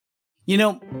You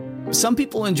know, some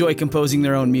people enjoy composing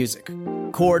their own music,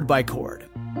 chord by chord,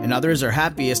 and others are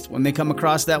happiest when they come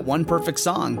across that one perfect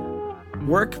song.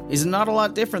 Work is not a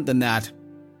lot different than that.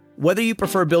 Whether you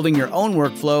prefer building your own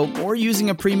workflow or using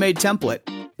a pre-made template,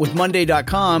 with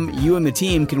Monday.com, you and the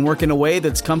team can work in a way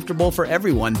that's comfortable for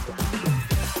everyone.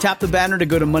 Tap the banner to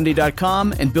go to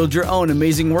Monday.com and build your own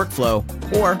amazing workflow,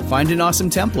 or find an awesome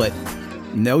template.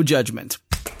 No judgment.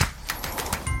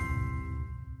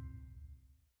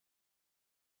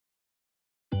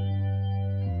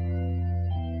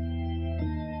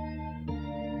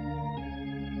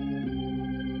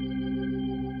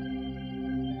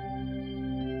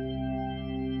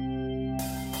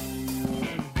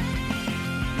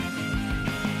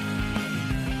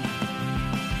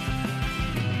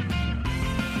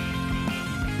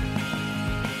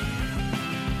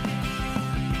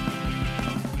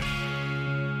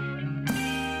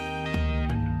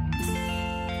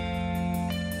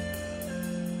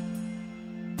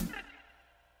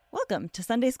 Welcome to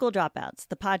Sunday School Dropouts,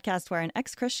 the podcast where an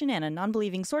ex-Christian and a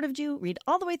non-believing sort of Jew read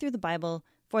all the way through the Bible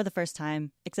for the first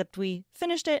time, except we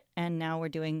finished it, and now we're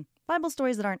doing Bible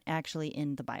stories that aren't actually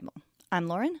in the Bible. I'm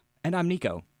Lauren. And I'm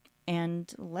Nico.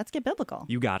 And let's get biblical.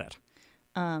 You got it.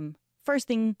 First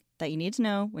thing that you need to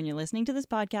know when you're listening to this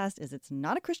podcast is it's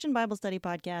not a Christian Bible study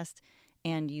podcast,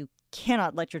 and you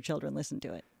cannot let your children listen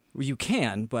to it. Well, you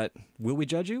can, but will we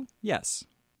judge you? Yes.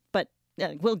 But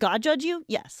will God judge you?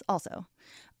 Yes, also.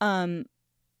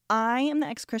 I am the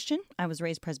ex-Christian. I was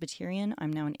raised Presbyterian.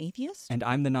 I'm now an atheist. And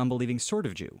I'm the non-believing sort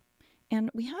of Jew.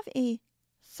 And we have a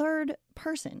third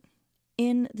person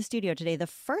in the studio today, the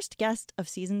first guest of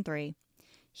season 3.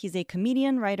 He's a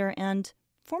comedian, writer, and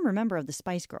former member of the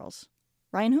Spice Girls.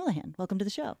 Ryan Houlihan, welcome to the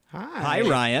show. Hi,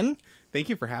 Ryan. Thank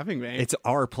you for having me. It's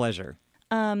our pleasure.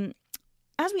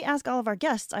 As we ask all of our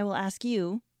guests, I will ask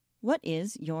you, what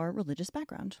is your religious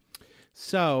background?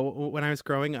 So when I was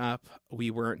growing up,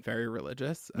 we weren't very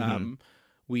religious.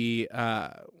 We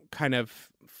kind of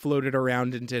floated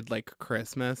around and did like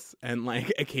Christmas, and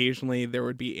like occasionally there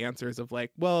would be answers of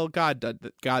like, well, God did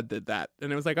that.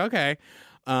 And it was like, okay.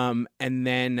 And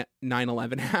then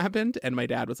 9/11 happened, and my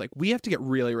dad was like, we have to get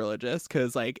really religious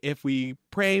because like if we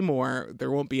pray more,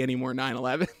 there won't be any more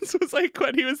 9/11s was like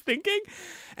what he was thinking.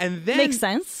 And then makes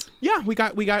sense. Yeah, we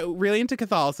got really into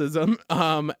Catholicism.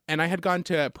 And I had gone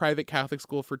to a private Catholic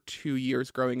school for 2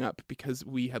 years growing up because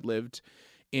we had lived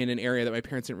in an area that my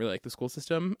parents didn't really like the school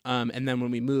system. And then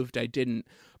when we moved, I didn't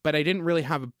really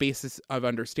have a basis of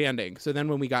understanding. So then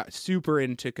when we got super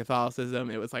into Catholicism,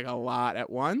 it was like a lot at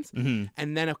once. Mm-hmm.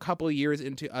 And then a couple of years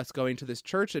into us going to this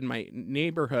church in my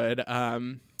neighborhood,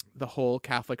 the whole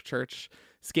Catholic Church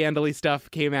scandally stuff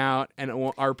came out, and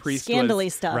our priest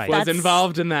was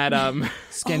involved in that.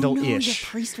 Scandal-ish. Oh, no, your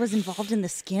priest was involved in the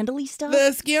scandally stuff?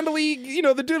 The scandally,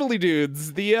 the doodly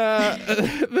dudes, the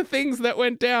the things that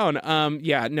went down.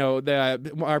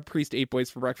 Our priest ate boys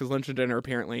for breakfast, lunch, and dinner,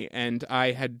 apparently, and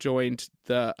I had joined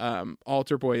the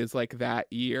altar boys like that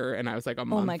year, and I was like a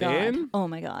month in. Oh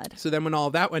my God. So then when all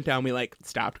of that went down, we like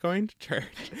stopped going to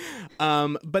church.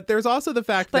 But there's also the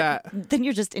fact that then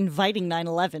you're just inviting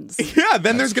 9/11s. Yeah,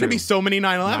 then there's going to be so many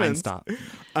 9/11s. Stop.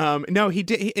 No, he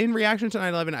did in reaction to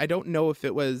 9/11. I don't know if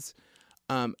it was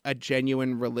a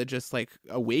genuine religious like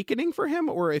awakening for him,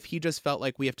 or if he just felt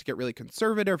like we have to get really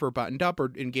conservative or buttoned up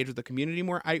or engage with the community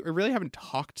more. I really haven't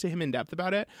talked to him in depth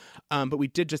about it, but we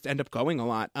did just end up going a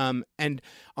lot. And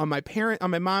on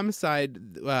my mom's side,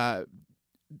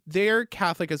 they're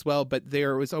Catholic as well, but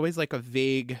there was always like a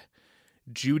vague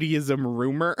Judaism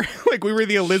rumor. Like we were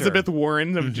the Elizabeth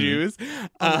Warren of Jews.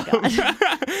 Oh my God.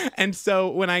 And so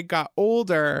when I got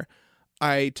older,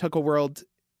 I took a world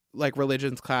like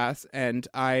religions class, and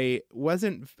I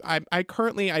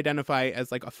currently identify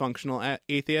as like a functional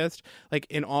atheist. Like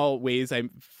in all ways, I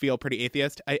feel pretty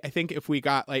atheist. I think if we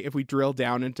drill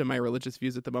down into my religious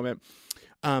views at the moment,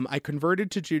 I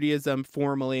converted to Judaism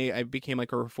formally. I became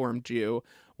like a Reformed Jew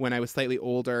when I was slightly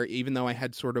older, even though I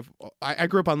had I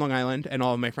grew up on Long Island and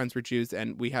all of my friends were Jews,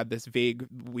 and we had this vague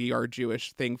 "we are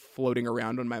Jewish" thing floating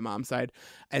around on my mom's side.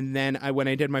 And then when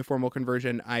I did my formal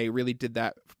conversion, I really did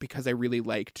that because I really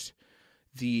liked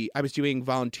I was doing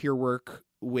volunteer work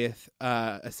with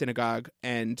a synagogue,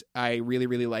 and I really,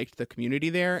 really liked the community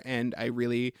there, and I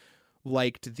really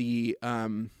liked the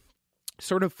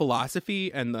sort of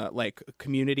philosophy and the like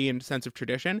community and sense of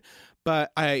tradition.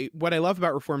 But what I love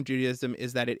about Reformed Judaism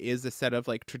is that it is a set of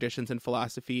like traditions and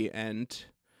philosophy and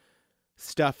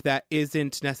stuff that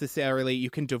isn't necessarily, you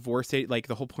can divorce it. Like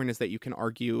the whole point is that you can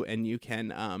argue and you can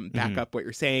back up what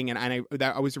you're saying. And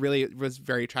I was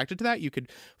very attracted to that. You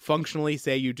could functionally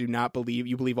say you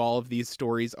believe all of these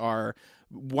stories are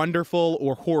wonderful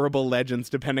or horrible legends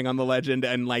depending on the legend,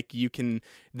 and like you can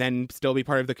then still be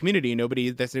part of the community.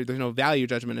 There's no value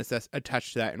judgment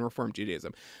attached to that in Reform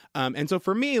Judaism. And so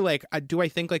for me, like, do I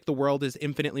think like the world is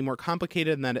infinitely more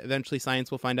complicated and that eventually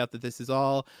science will find out that this is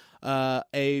all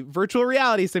a virtual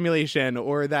reality simulation,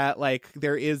 or that like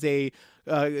there is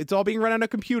it's all being run on a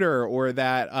computer, or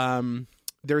that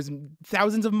there's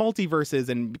thousands of multiverses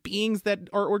and beings that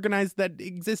are organized that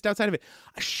exist outside of it?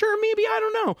 Sure, maybe, I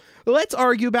don't know. Let's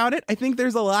argue about it. I think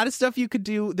there's a lot of stuff you could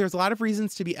do. There's a lot of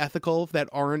reasons to be ethical that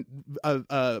aren't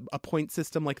a point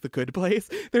system like The Good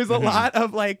Place. There's a lot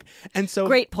of like, and so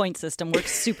great point system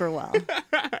works super well.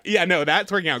 Yeah, no,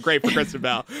 that's working out great for Kristen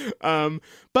Bell.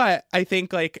 But I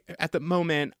think like at the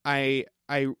moment, I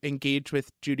engage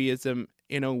with Judaism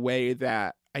in a way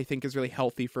that I think is really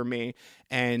healthy for me,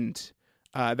 and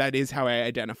that is how I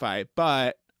identify.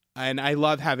 And I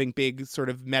love having big sort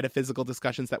of metaphysical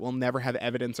discussions that we'll never have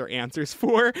evidence or answers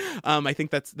for. I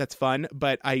think that's fun,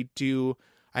 but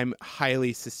I'm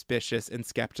highly suspicious and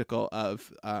skeptical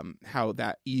of how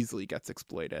that easily gets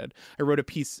exploited. I wrote a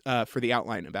piece for The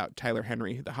Outline about Tyler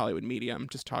Henry, the Hollywood medium,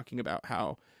 just talking about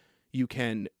how you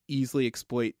can easily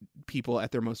exploit people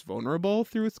at their most vulnerable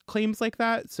through claims like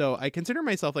that. So I consider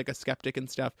myself like a skeptic and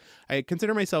stuff. I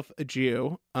consider myself a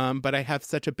Jew, but I have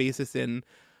such a basis in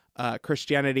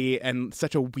Christianity and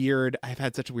I've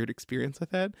had such a weird experience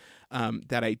with it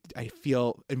that I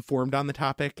feel informed on the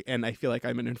topic, and I feel like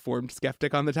I'm an informed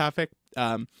skeptic on the topic.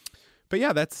 But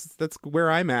yeah, that's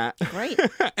where I'm at. Great.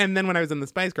 And then when I was in the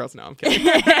Spice Girls, no, I'm kidding.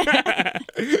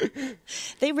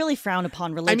 They really frown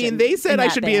upon religion. I mean, they said I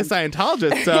should be a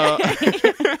Scientologist, so.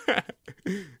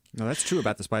 No, that's true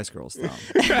about the Spice Girls, though.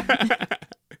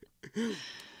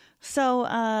 So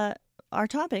our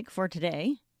topic for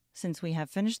today, since we have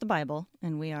finished the Bible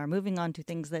and we are moving on to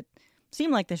things that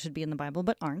seem like they should be in the Bible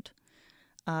but aren't,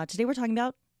 today we're talking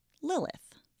about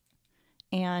Lilith.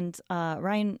 And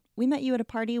Ryan, we met you at a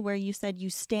party where you said you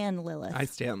stan Lilith. I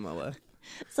stan Lilith.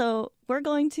 So we're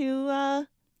going to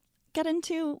get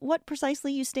into what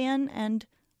precisely you stan and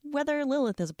whether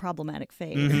Lilith is a problematic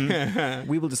fave. Mm-hmm.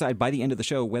 We will decide by the end of the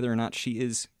show whether or not she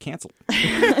is canceled.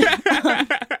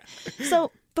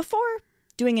 So before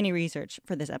doing any research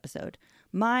for this episode,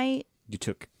 You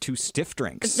took 2 stiff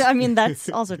drinks. I mean, that's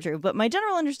also true. But my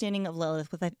general understanding of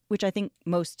Lilith, which I think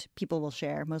most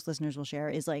listeners will share,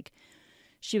 is like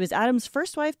she was Adam's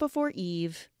first wife before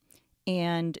Eve,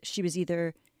 and she was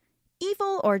either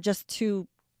evil or just too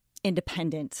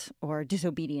independent or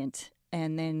disobedient,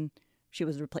 and then she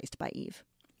was replaced by Eve.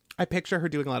 I picture her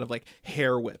doing a lot of like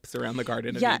hair whips around the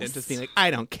Garden of Yes. Eden, just being like, I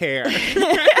don't care.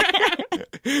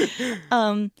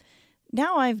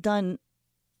 Now I've done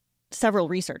several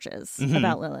researches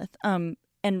about Lilith.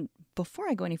 And before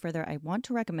I go any further, I want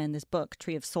to recommend this book,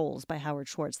 Tree of Souls by Howard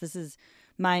Schwartz. This is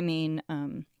my main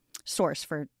source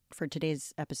for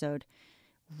today's episode.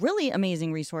 Really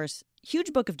amazing resource.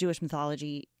 Huge book of Jewish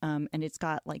mythology. And it's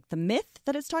got like the myth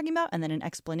that it's talking about, and then an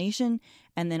explanation,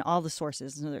 and then all the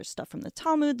sources. So there's stuff from the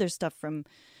Talmud, there's stuff from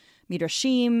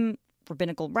Midrashim,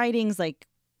 rabbinical writings, like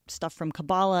stuff from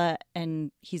Kabbalah,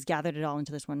 and he's gathered it all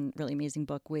into this one really amazing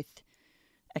book with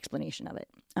explanation of it.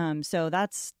 So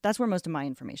that's where most of my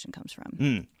information comes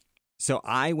from. So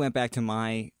I went back to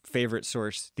my favorite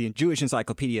source, the Jewish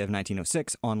Encyclopedia of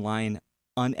 1906, online,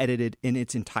 unedited in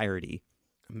its entirety.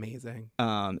 Amazing.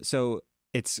 So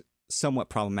it's somewhat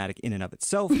problematic in and of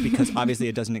itself because obviously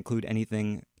it doesn't include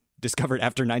anything discovered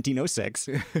after 1906,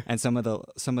 and some of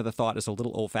the thought is a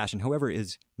little old-fashioned. However,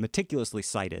 is meticulously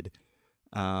cited.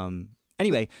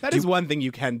 Anyway, that is one thing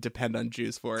you can depend on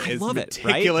Jews for. I is love it,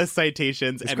 meticulous right?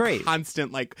 citations It's and great.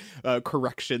 constant like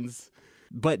corrections.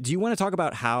 But do you want to talk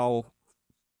about how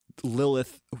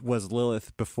Lilith was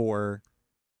Lilith before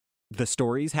the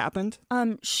stories happened?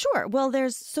 Sure. Well,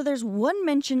 there's one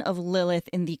mention of Lilith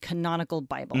in the canonical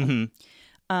Bible.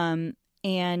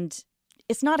 And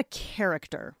it's not a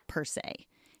character per se.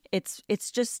 It's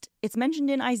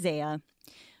mentioned in Isaiah.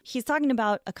 He's talking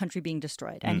about a country being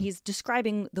destroyed, and he's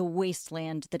describing the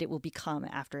wasteland that it will become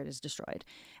after it is destroyed.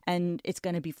 And it's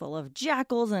going to be full of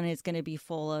jackals, and it's going to be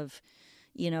full of,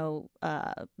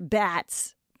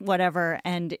 bats, whatever.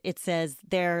 And it says,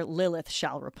 there Lilith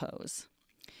shall repose.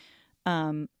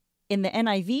 In the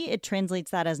NIV, it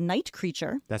translates that as night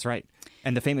creature. That's right.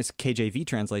 And the famous KJV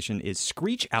translation is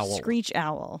screech owl. Screech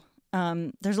owl.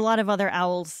 There's a lot of other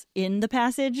owls in the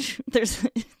passage.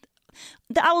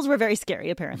 The owls were very scary,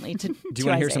 apparently. Do you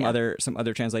want to hear some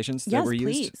other translations that were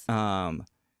used? Please.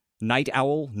 Night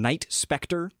owl, night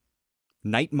specter,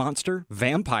 night monster,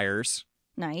 vampires.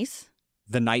 Nice.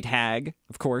 The night hag,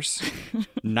 of course.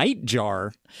 Night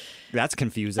jar. That's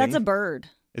confusing. That's a bird.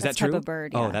 Is That's that true? type of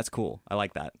bird, Oh, yeah. that's cool. I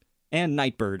like that. And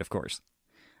nightbird, of course.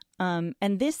 And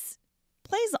this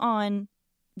plays on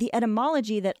the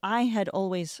etymology that I had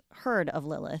always heard of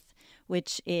Lilith,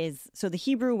 which is, so the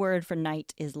Hebrew word for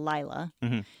night is Lila.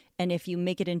 Mhm. And if you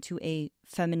make it into a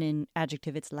feminine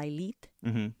adjective, it's Lilith,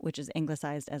 Mm-hmm. which is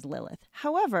anglicized as Lilith.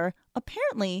 However,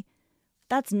 apparently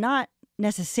that's not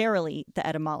necessarily the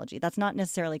etymology. That's not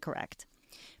necessarily correct,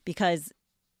 because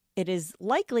it is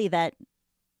likely that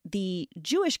the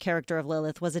Jewish character of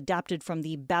Lilith was adapted from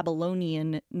the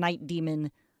Babylonian night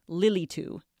demon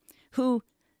Lilitu, who,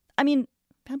 I mean,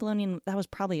 Babylonian, that was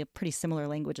probably a pretty similar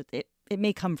language. It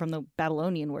may come from the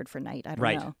Babylonian word for night. I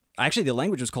don't know. Actually, the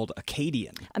language was called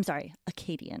Akkadian, I'm sorry,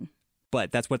 Akkadian.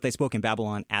 but that's what they spoke in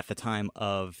Babylon at the time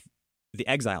of the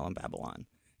exile in Babylon.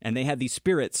 And they had these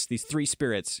spirits, these three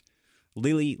spirits,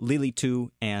 Lili, Lilitu,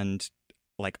 and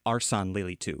like Arsan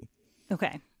Lilitu.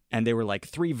 Okay. And they were like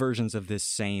three versions of this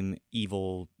same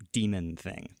evil demon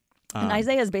thing. And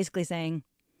Isaiah is basically saying,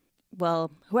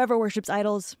 well, whoever worships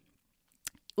idols,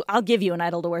 I'll give you an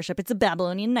idol to worship. It's a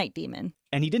Babylonian night demon.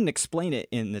 And he didn't explain it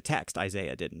in the text.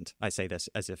 Isaiah didn't. I say this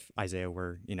as if Isaiah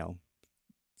were,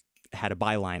 had a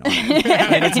byline on it.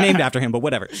 And it's named after him, but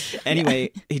whatever.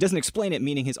 Anyway, he doesn't explain it,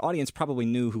 meaning his audience probably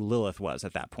knew who Lilith was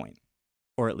at that point.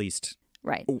 Or at least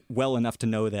Right. well enough to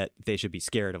know that they should be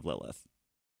scared of Lilith.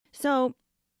 So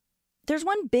there's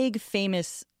one big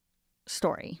famous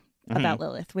story about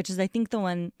Lilith, which is, I think, the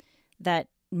one that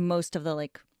most of the,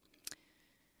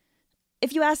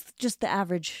 if you ask just the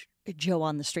average Joe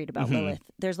on the street about Lilith,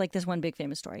 there's this one big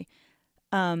famous story.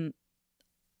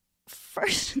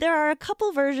 First, there are a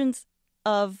couple versions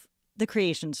of the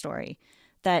creation story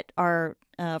that are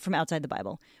from outside the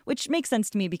Bible, which makes sense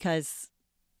to me because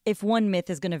if one myth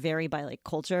is going to vary by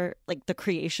culture, the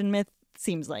creation myth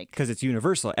seems like, Because it's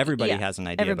universal. Everybody Yeah, has an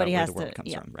idea everybody about where has the world to-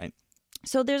 comes yeah. from, right?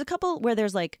 so there's a couple where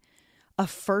there's a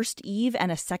first Eve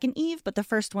and a second Eve, but the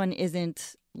first one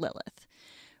isn't Lilith.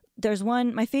 There's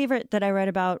one, my favorite that I read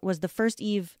about was the first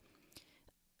Eve.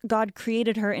 God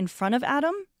created her in front of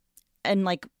Adam and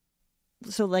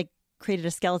created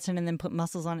a skeleton and then put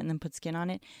muscles on it and then put skin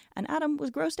on it. And Adam was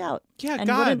grossed out Yeah, and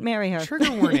God. wouldn't marry her.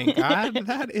 Trigger warning, God.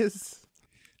 That is.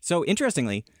 So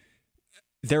interestingly,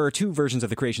 there are two versions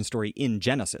of the creation story in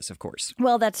Genesis, of course.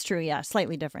 Well, that's true. Yeah.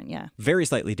 Slightly different. Yeah. Very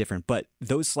slightly different, but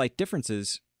those slight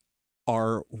differences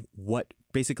are what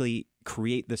basically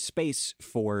create the space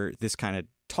for this kind of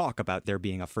talk about there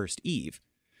being a first Eve.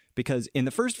 Because in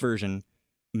the first version,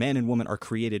 man and woman are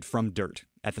created from dirt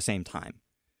at the same time.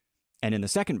 And in the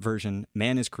second version,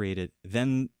 man is created,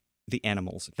 then the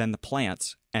animals, then the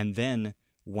plants, and then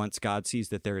once God sees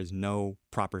that there is no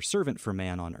proper servant for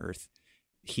man on earth,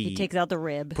 He takes out the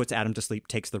rib. puts Adam to sleep,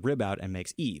 takes the rib out, and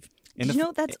makes Eve. Did you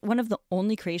know that's one of the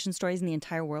only creation stories in the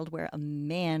entire world where a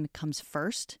man comes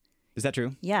first? Is that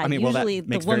true? Yeah, I mean, usually that the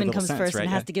makes very woman little comes sense, first right?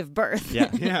 and has to give birth. Yeah.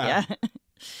 Yeah. Yeah.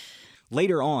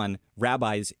 Later on,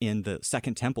 rabbis in the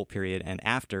Second Temple period and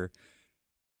after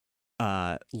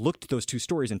looked at those two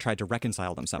stories and tried to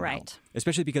reconcile them somehow. Right.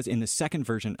 Especially because in the second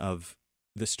version of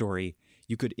the story,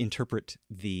 you could interpret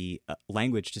the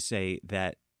language to say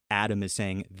that Adam is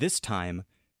saying, "This time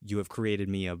you have created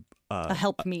me a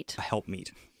helpmeet. a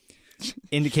helpmeet,"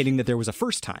 indicating that there was a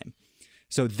first time.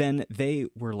 So then they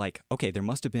were like, okay, there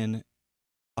must have been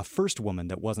a first woman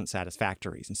that wasn't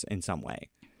satisfactory in some way.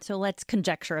 So let's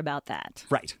conjecture about that.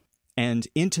 Right. And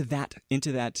into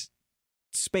that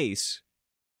space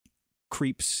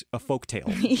creeps a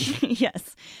folktale.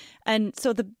 Yes. And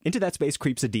so Into that space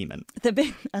creeps a demon.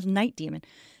 a night demon.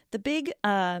 The big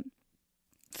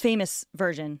famous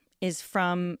version is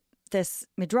from this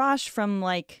midrash from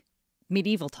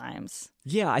medieval times.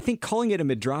 Yeah, I think calling it a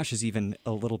midrash is even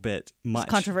a little bit much.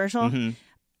 It's controversial. Mhm.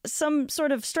 Some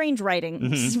sort of strange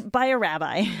writing by a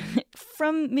rabbi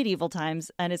from medieval times,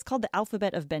 and it's called the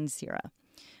Alphabet of Ben Sira.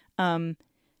 And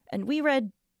we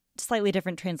read slightly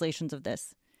different translations of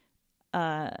this.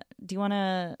 Do you want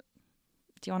to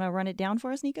run it down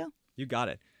for us, Nico? You got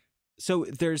it. So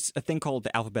there's a thing called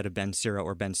the Alphabet of Ben Sira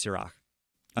or Ben Sirach.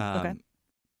 Okay.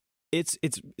 It's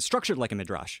structured like a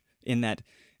midrash in that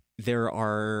there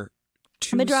are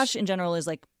two... Midrash in general is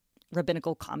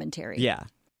rabbinical commentary. Yeah.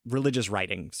 Religious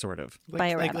writing, sort of. By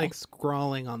a rabbi. Like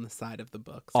scrawling on the side of the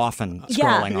books. Often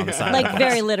Yeah. scrolling on the side. of the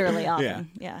Very box. literally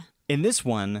often. Yeah. In this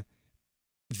one,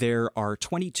 there are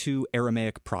 22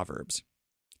 Aramaic proverbs,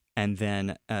 and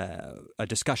then a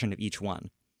discussion of each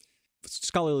one.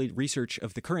 Scholarly research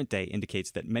of the current day indicates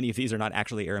that many of these are not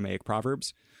actually Aramaic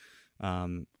proverbs.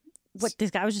 What, this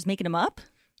guy was just making them up?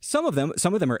 Some of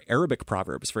them are Arabic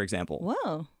proverbs, for example.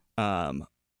 Whoa.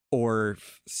 Or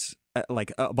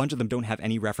a bunch of them don't have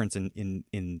any reference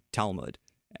in Talmud.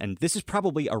 And this is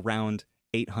probably around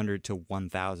 800 to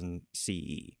 1000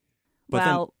 CE. But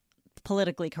Wow.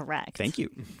 Politically correct. Thank you.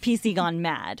 PC gone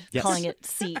mad, Yes. calling it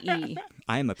CE.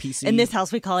 I am a PC. In this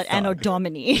house, we call it thug. Anno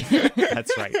Domini.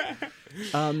 That's right.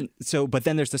 But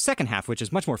then there's the second half, which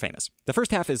is much more famous. The first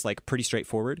half is like pretty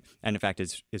straightforward, and in fact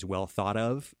is well thought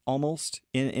of almost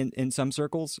in some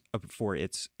circles for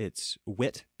its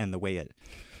wit and the way it.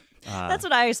 That's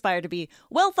what I aspire to be.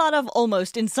 Well thought of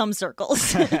almost in some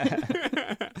circles.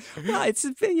 Well, it's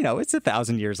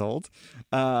 1,000 years old.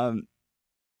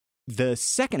 The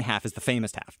second half is the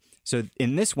famous half. So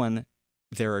in this one,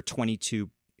 there are 22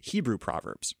 Hebrew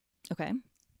proverbs. Okay.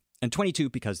 And 22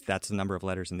 because that's the number of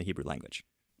letters in the Hebrew language.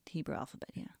 Hebrew alphabet,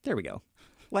 yeah. There we go.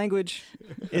 Language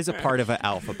is a part of an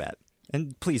alphabet.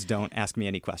 And please don't ask me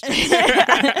any questions.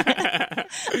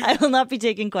 I will not be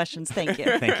taking questions. Thank you.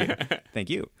 Thank you. Thank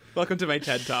you. Welcome to my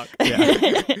TED Talk.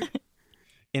 Yeah.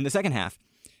 In the second half,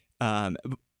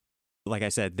 like I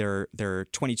said, there are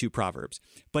 22 proverbs,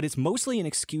 but it's mostly an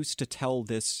excuse to tell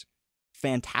this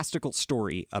fantastical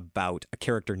story about a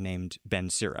character named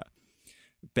Ben Sira.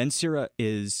 Ben Sira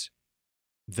is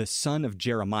the son of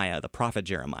Jeremiah, the prophet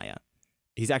Jeremiah.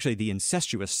 He's actually the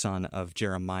incestuous son of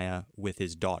Jeremiah with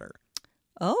his daughter.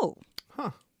 Oh.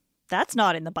 Huh. That's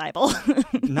not in the Bible.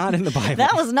 Not in the Bible.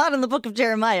 That was not in the book of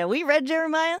Jeremiah. We read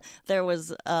Jeremiah. There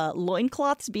was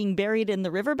loincloths being buried in the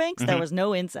riverbanks. There was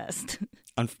no incest.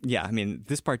 Yeah, I mean,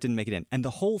 this part didn't make it in. And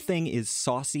the whole thing is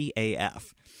saucy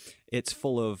AF. It's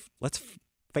full of, let's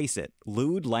face it,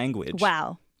 lewd language.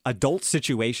 Wow. Adult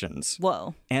situations.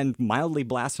 Whoa. And mildly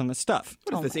blasphemous stuff.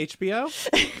 What is this, HBO?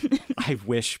 I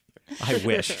wish.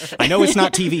 I know it's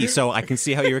not TV, so I can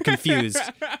see how you're confused.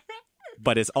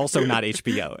 But it's also not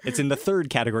HBO. It's in the third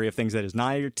category of things that is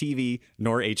neither TV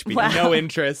nor HBO. Wow. No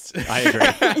interest. I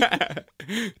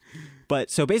agree. But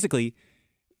so basically,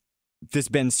 this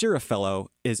Ben Sira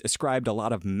fellow is ascribed a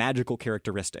lot of magical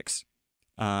characteristics.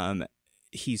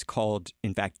 He's called,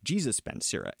 in fact, Jesus Ben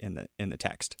Sira in the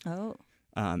text. Oh.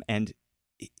 And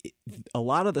a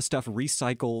lot of the stuff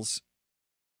recycles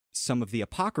some of the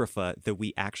Apocrypha that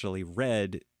we actually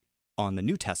read on the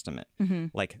New Testament,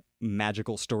 like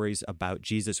magical stories about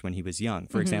Jesus when he was young.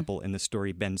 For example, in the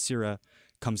story, Ben Sira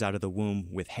comes out of the womb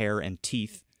with hair and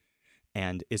teeth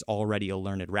and is already a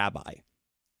learned rabbi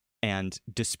and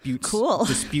disputes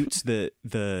the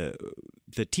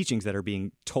teachings that are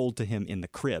being told to him in the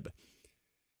crib.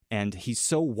 And he's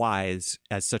so wise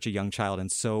as such a young child and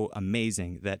so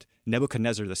amazing that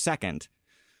Nebuchadnezzar II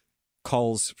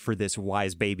calls for this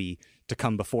wise baby to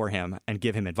come before him and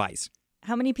give him advice.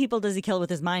 How many people does he kill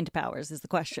with his mind powers is the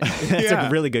question. That's Yeah.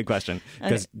 a really good question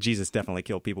because Jesus definitely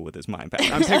killed people with his mind power.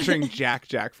 I'm picturing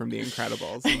Jack from The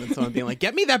Incredibles, and then someone being like,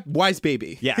 "Get me that wise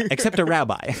baby." Yeah, except a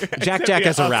rabbi. Jack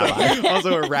as a rabbi.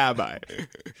 Also a rabbi.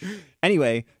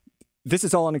 Anyway, this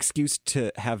is all an excuse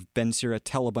to have Ben Sira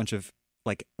tell a bunch of,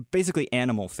 like, basically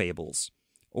animal fables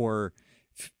or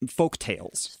folk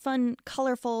tales. Fun,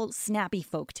 colorful, snappy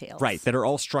folk tales. Right, that are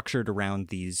all structured around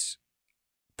these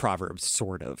proverbs,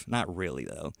 sort of. Not really,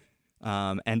 though.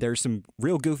 And there's some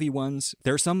real goofy ones.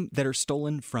 There are some that are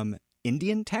from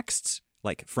Indian texts,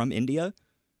 like from India.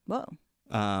 Whoa.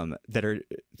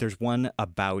 There's one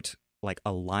about like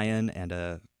a lion and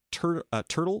a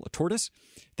tortoise,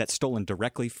 that's stolen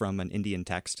directly from an Indian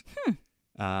text.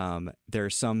 There are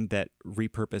some that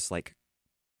repurpose like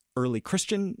early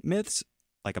Christian myths,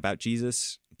 like about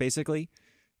Jesus, basically.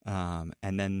 And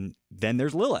then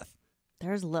there's Lilith.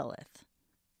 There's Lilith.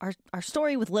 Our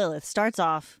story with Lilith starts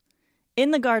off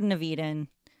in the Garden of Eden.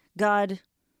 God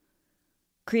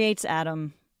creates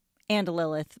Adam and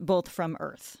Lilith both from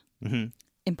earth. Mm-hmm.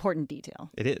 Important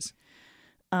detail. It is.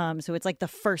 So it's like the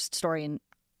first story in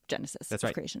Genesis. That's of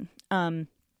right. Creation.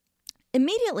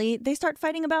 Immediately, they start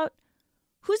fighting about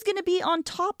who's going to be on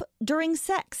top during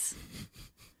sex.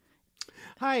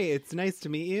 Hi, it's nice to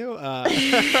meet you.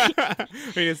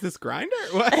 Wait, is this Grindr?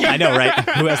 What? I know, right?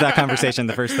 Who has that conversation?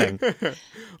 The first thing.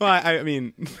 Well, I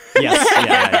mean, Yes.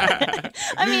 Yeah.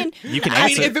 I mean, You can I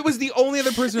mean, answer. if it was the only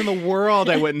other person in the world,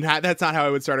 I wouldn't have. That's not how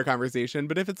I would start a conversation.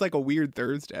 But if it's like a weird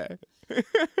Thursday,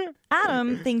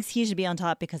 Adam thinks he should be on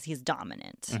top because he's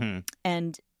dominant. Mm-hmm.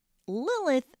 And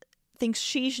Lilith thinks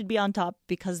she should be on top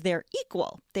because they're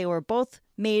equal. They were both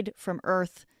made from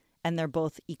earth and they're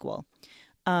both equal.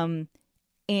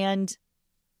 And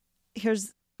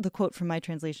here's the quote from my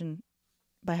translation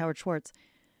by Howard Schwartz.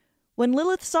 When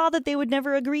Lilith saw that they would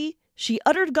never agree, she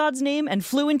uttered God's name and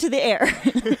flew into the air.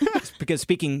 Because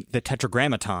speaking the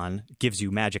Tetragrammaton gives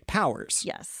you magic powers.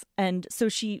 Yes. And so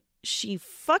she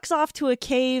fucks off to a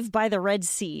cave by the Red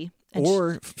Sea. And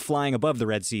Or flying above the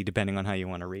Red Sea, depending on how you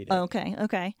want to read it.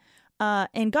 Okay.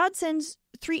 And God sends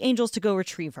 3 angels to go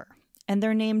retrieve her. And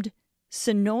they're named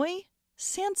Sinoi,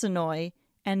 Sansonoi,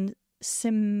 and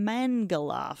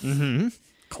Simangaloth. Mm-hmm.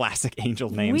 Classic angel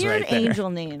names Weird right there. angel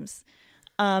names.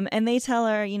 And they tell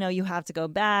her, you have to go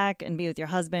back and be with your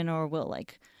husband or we'll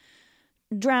like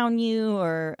drown you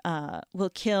or we'll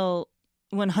kill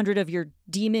 100 of your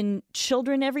demon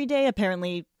children every day.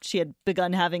 Apparently she had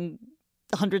begun having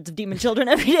hundreds of demon children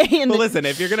every day. Well, listen,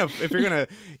 if you're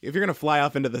gonna fly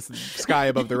off into the sky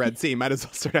above the Red Sea, might as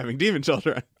well start having demon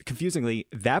children. Confusingly,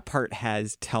 that part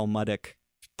has Talmudic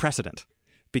precedent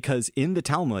because in the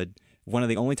Talmud, one of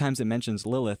the only times it mentions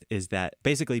Lilith is that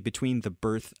basically between the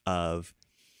birth of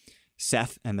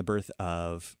Seth and the birth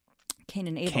of Cain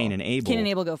and Abel. Cain and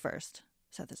Abel go first.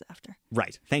 Seth is after.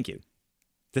 Right. Thank you.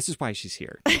 This is why she's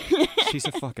here. She's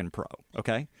a fucking pro.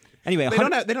 Okay. Anyway,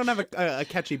 They don't have a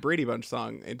catchy Brady Bunch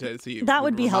song so you that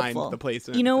would be remind helpful. The place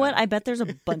you know what? I bet there's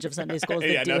a bunch of Sunday schools that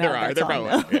yeah, do no, there have are. that There song,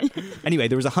 probably though. are. Anyway,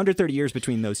 there was 130 years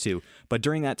between those two. But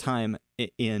during that time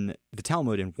in the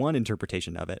Talmud, in one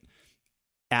interpretation of it,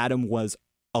 Adam was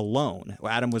alone.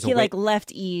 He like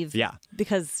left Eve Yeah.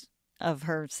 because of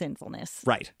her sinfulness.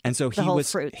 Right. And so The he whole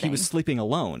was fruit thing. sleeping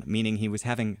alone, meaning he was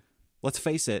having, let's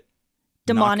face it,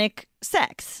 Demonic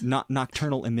sex. not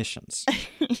nocturnal emissions.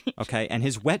 Okay? And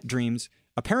his wet dreams,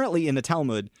 apparently in the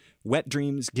Talmud, wet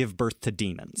dreams give birth to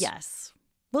demons. Yes.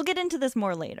 We'll get into this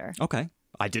more later. Okay.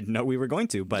 I didn't know we were going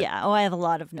to, but Yeah. Oh, I have a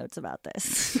lot of notes about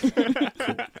this.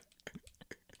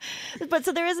 But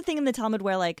so there is a thing in the Talmud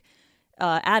where like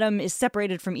Adam is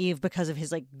separated from Eve because of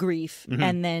his like grief, Mm-hmm.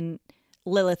 and then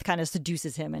Lilith kind of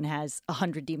seduces him and has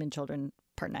 100 demon children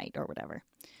per night or whatever,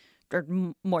 or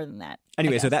more than that. I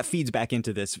anyway, so guess. that feeds back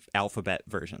into this alphabet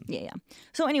version. Yeah.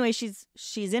 So anyway, she's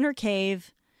in her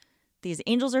cave. These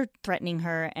angels are threatening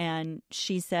her, and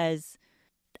she says,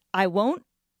 "I won't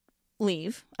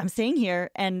leave. I'm staying here.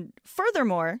 And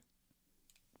furthermore,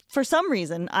 for some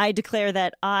reason, I declare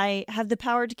that I have the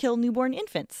power to kill newborn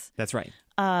infants. That's right.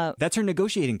 That's her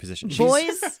negotiating position.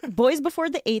 Boys before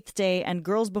the 8th day and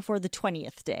girls before the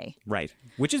 20th day. Right.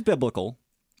 Which is biblical.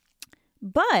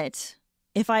 But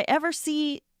if I ever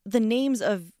see the names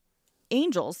of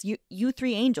angels, you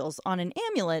 3 angels, on an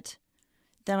amulet,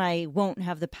 then I won't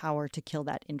have the power to kill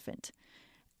that infant."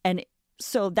 And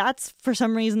so that's, for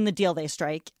some reason, the deal they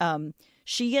strike.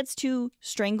 She gets to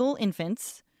strangle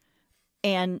infants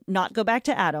and not go back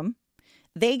to Adam.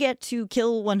 They get to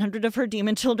kill 100 of her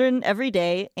demon children every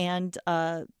day, and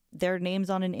their names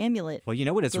on an amulet. Well, you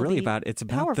know what it's will really be about? It's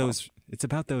about powerful. those. It's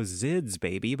about those zids,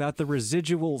 baby. About the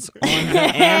residuals on the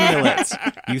amulets.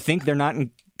 You think they're not?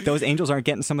 Those angels aren't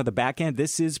getting some of the back end.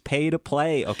 This is pay to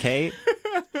play. Okay.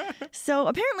 So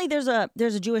apparently, there's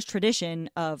a Jewish tradition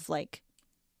of like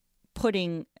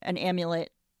putting an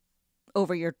amulet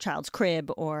over your child's crib,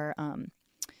 or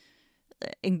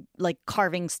like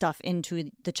carving stuff into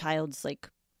the child's like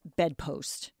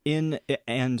bedpost. And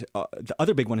the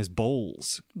other big one is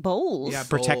bowls. Bowls. Yeah.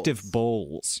 Protective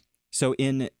bowls. So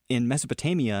in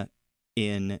Mesopotamia,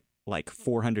 in like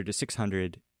 400 to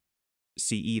 600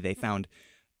 CE, they found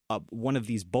one of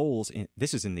these bowls.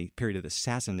 This is in the period of the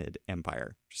Sassanid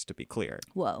Empire, just to be clear.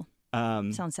 Whoa.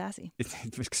 Sounds sassy. It's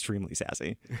extremely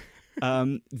sassy.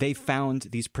 They found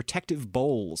these protective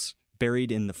bowls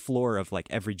buried in the floor of like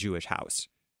every Jewish house,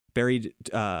 buried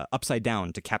upside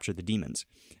down to capture the demons.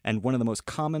 And one of the most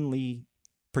commonly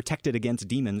protected against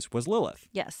demons was Lilith.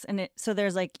 Yes, and so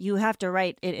there's like, you have to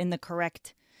write it in the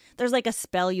correct. There's like a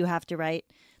spell you have to write.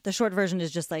 The short version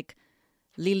is just like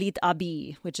Lilit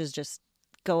Abi, which is just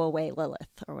go away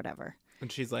Lilith or whatever.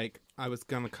 And she's like, "I was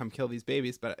gonna come kill these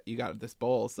babies, but you got this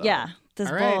bowl." So Yeah, this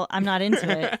All bowl, right. I'm not into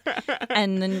it.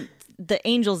 And then the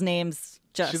angels' names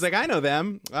just. She's like, "I know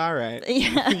them. All right,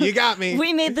 Yeah. you got me."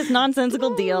 We made this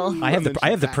nonsensical deal. I have And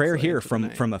then the she prayer backs away here into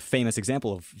the from night. a famous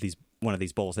example of one of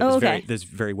these bowls that Oh, is okay. that's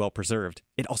very well preserved.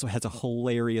 It also has a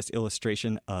hilarious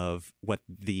illustration of what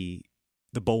the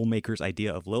bowl maker's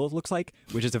idea of Lilith looks like,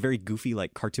 which is a very goofy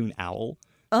like cartoon owl.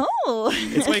 Oh.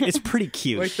 It's like it's pretty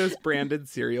cute. Like those branded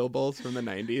cereal bowls from the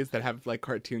 90s that have like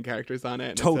cartoon characters on it.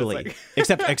 And Totally. It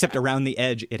says, like, except around the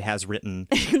edge it has written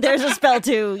There's a spell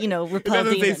to, it repel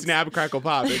doesn't say demons. snap, crackle,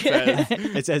 pop. It says,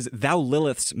 it says, "Thou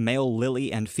Liliths, male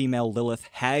Lily and female Lilith,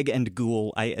 hag and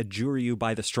ghoul, I adjure you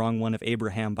by the strong one of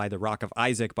Abraham, by the rock of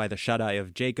Isaac, by the Shaddai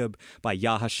of Jacob, by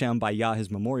Yah Hashem, by Yah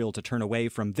his memorial, to turn away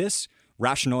from this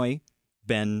Rashnoi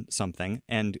ben something,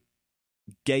 and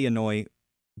Gayanoi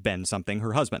ben something,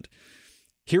 her husband.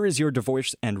 Here is your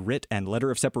divorce and writ and letter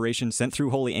of separation sent through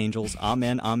holy angels.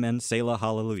 Amen, amen, Selah,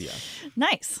 hallelujah."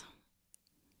 Nice.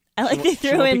 I like they she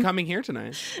threw won't in be coming here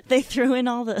tonight. they threw in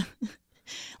all the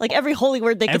Like every holy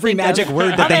word they could Every think magic of.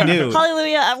 word that they Amen, knew.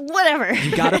 Hallelujah, whatever.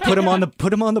 You got to put them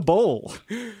on the bowl.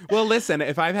 Well, listen,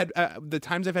 if I've had the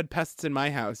times I've had pests in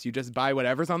my house, you just buy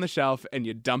whatever's on the shelf and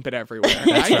you dump it everywhere.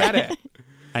 I get it.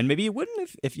 And maybe you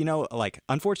wouldn't if like,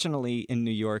 unfortunately in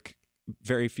New York,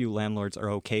 very few landlords are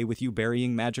okay with you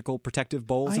burying magical protective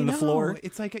bowls in the floor.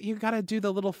 It's like you got to do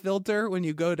the little filter when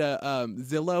you go to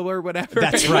Zillow or whatever.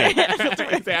 That's right.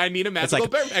 Say, I need a It's magical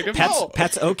like bowl.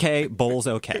 pets okay, bowls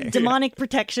okay. Demonic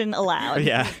protection allowed.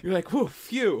 Yeah. You're like, whew,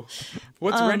 phew.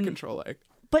 What's rent control like?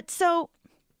 But so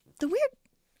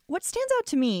what stands out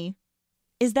to me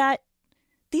is that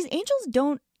these angels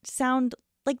don't sound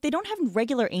like they don't have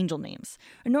regular angel names.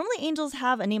 Normally angels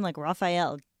have a name like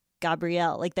Raphael,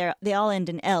 Gabriel, like they all end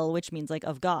in L, which means like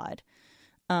of God.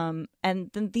 And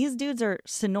then these dudes are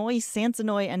Sinoi,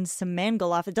 Sansonoi, and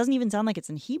Semangoloth. It doesn't even sound like it's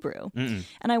in Hebrew. Mm-mm.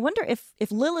 And I wonder if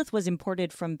Lilith was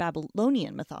imported from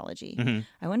Babylonian mythology. Mm-hmm.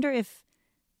 I wonder if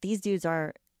these dudes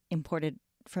are imported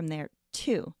from there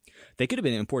too. They could have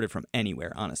been imported from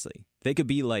anywhere, honestly. They could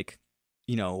be like,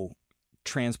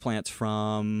 transplants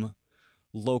from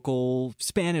local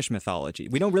Spanish mythology.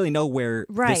 We don't really know where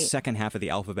Right. this second half of the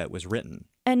alphabet was written.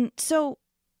 And so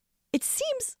it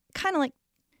seems kind of like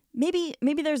maybe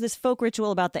there's this folk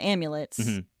ritual about the amulets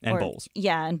Mhm. And bowls.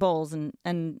 Yeah, and bowls,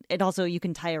 and it also you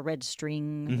can tie a red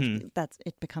string. Mhm.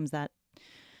 It becomes that.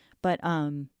 But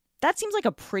that seems like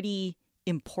a pretty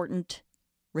important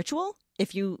ritual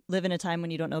if you live in a time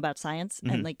when you don't know about science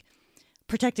and like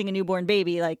protecting a newborn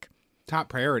baby, like Top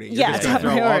priority. You're Yeah, just gonna top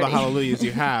throw all priority. the hallelujahs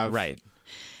you have. Right.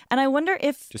 And I wonder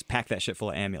if Just pack that shit full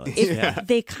of amulets. if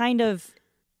they kind of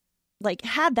like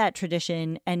had that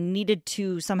tradition and needed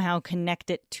to somehow connect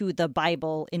it to the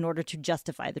Bible in order to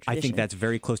justify the tradition. I think that's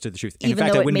very close to the truth. And even in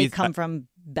fact, though I it wouldn't may be come from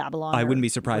Babylon. I wouldn't or be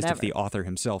surprised if whatever. the author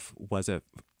himself was a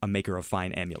maker of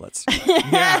fine amulets.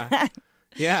 Yeah.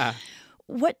 Yeah.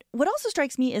 What also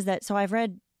strikes me is that I've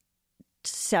read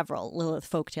several Lilith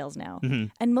folktales now, Mhm.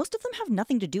 and most of them have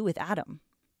nothing to do with Adam.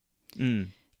 Mm.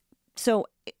 So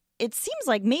it seems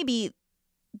like maybe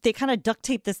they kind of duct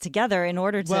tape this together in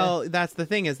order to. Well, that's the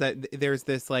thing is that there's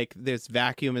this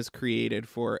vacuum is created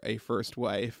for a first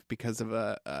wife because of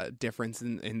a difference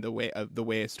in the way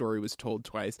a story was told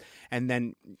twice, and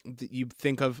then you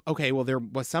think of, okay, well, there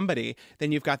was somebody.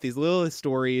 Then you've got these Lilith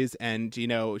stories, and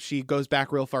she goes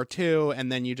back real far too,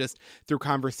 and then you just through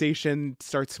conversation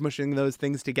start smushing those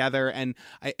things together, and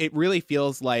it really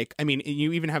feels like, I mean,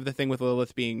 you even have the thing with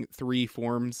Lilith being three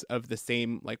forms of the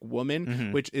same like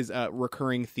woman, which is a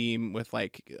recurring theme with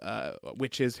like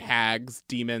witches, hags,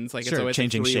 demons, like Sure, it's always the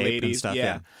changing three shape and ladies. stuff,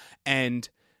 yeah. And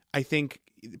I think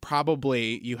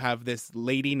probably you have this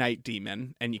lady night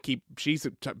demon, and she's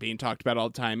being talked about all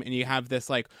the time, and you have this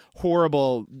like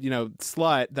horrible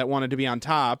slut that wanted to be on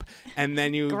top, and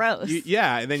then Gross.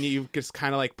 and then you just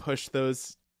kind of like push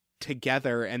those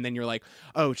together, and then you're like,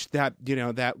 oh, that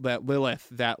that Lilith,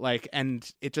 that like, and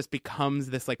it just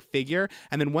becomes this like figure,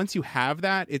 and then once you have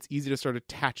that, it's easy to start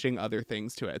attaching other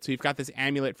things to it. So you've got this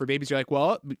amulet for babies, you're like,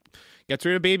 well, gets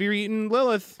rid of baby eating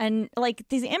Lilith. And like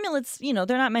these amulets, they're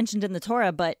not mentioned in the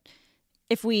Torah, but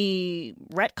if we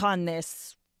retcon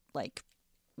this like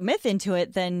myth into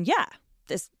it, then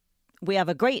we have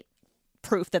a great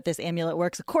proof that this amulet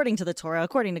works according to the Torah,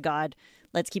 according to God.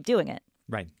 Let's keep doing it.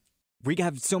 Right. We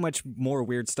have so much more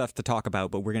weird stuff to talk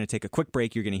about, but we're going to take a quick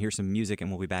break. You're going to hear some music,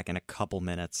 and we'll be back in a couple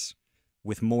minutes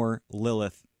with more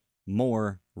Lilith,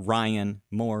 more Ryan,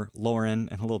 more Lauren,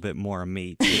 and a little bit more of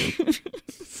me, too.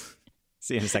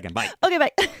 See you in a second. Bye. Okay,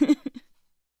 bye.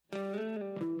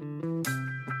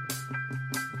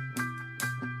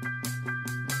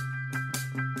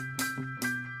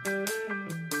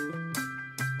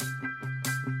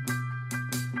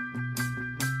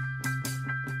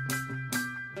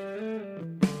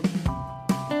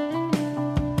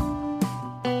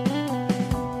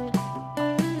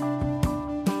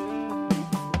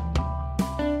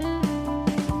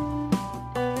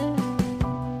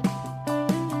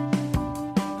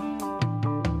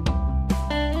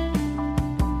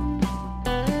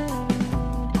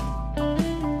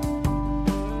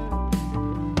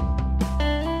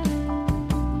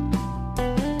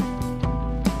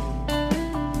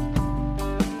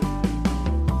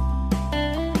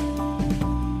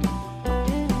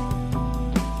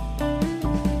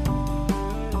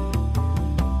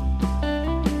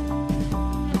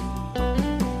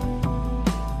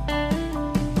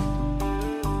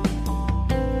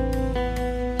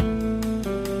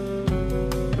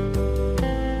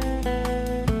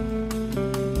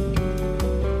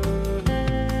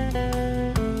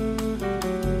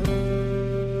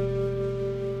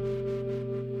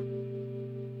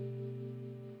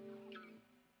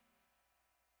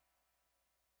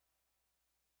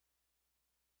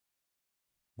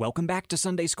 Welcome back to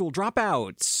Sunday School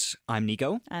Dropouts. I'm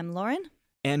Nico, I'm Lauren.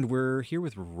 and we're here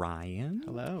with Ryan.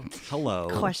 Hello. Hello.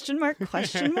 Question mark,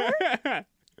 question mark? And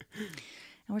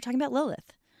we're talking about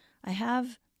Lilith. I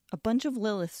have a bunch of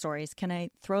Lilith stories. Can I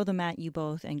throw them at you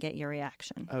both and get your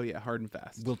reaction? Oh, yeah, hard and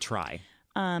fast. We'll try.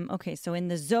 Okay, so in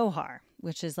the Zohar,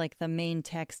 which is like the main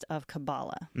text of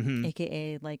Kabbalah,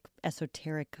 aka like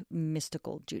esoteric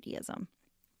mystical Judaism.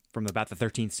 From about the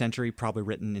 13th century, probably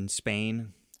written in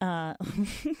Spain.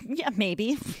 Yeah,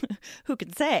 maybe. Who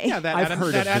could say? Yeah, that I've Adam,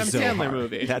 heard that of Adam the Zohar. Sandler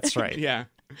movie. That's right. Yeah.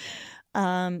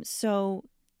 So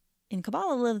in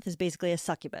Kabbalah, Lilith is basically a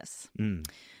succubus.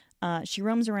 She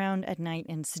roams around at night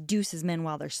and seduces men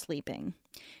while they're sleeping.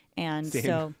 And Same.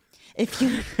 so if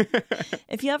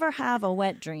you ever have a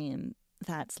wet dream,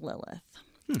 that's Lilith.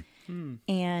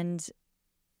 And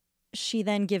she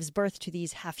then gives birth to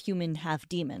these half human, half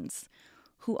demons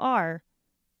who are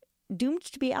doomed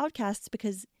to be outcasts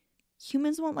because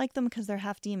humans won't like them because they're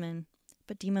half demon,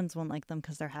 but demons won't like them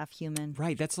because they're half human.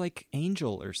 Right, that's like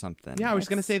Angel or something. Yeah, I was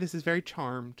going to say this is very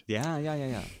Charmed. Yeah.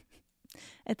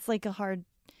 It's like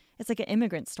it's like an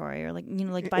immigrant story, or like, you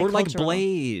know, like bicultural. Or like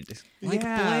Blade.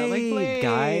 Yeah, like Blade.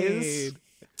 Guys.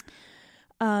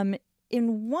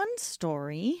 In one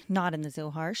story, not in the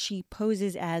Zohar, she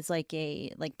poses as like a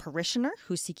parishioner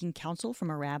who's seeking counsel from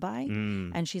a rabbi,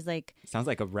 and she's like, Sounds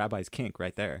like a rabbi's kink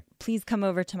right there. "Please come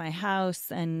over to my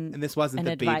house and." And this wasn't and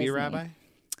the advise baby me. rabbi?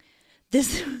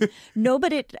 This no,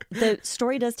 but the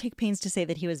story does take pains to say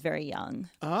that he was very young,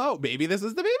 Oh, maybe this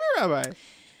is the baby rabbi.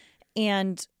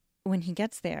 and when he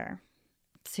gets there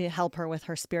to help her with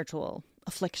her spiritual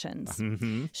afflictions,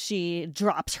 she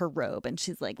drops her robe and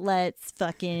she's like, "Let's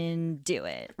fucking do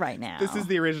it right now." This is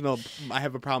the original I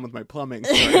have a problem with my plumbing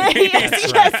story.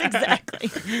 yes, right. yes,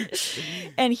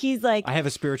 exactly. And he's like, I have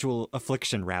a spiritual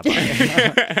affliction,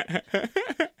 Rabbi.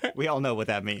 We all know what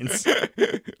that means.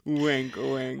 Wink,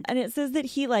 wink. and it says that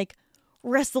he like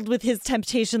wrestled with his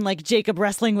temptation like Jacob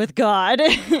wrestling with God.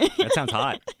 That sounds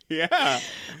hot. Yeah.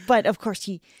 But of course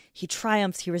he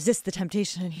triumphs, he resists the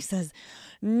temptation, and he says,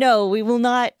 "No, we will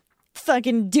not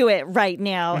fucking do it right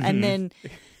now." And then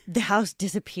the house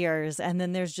disappears, and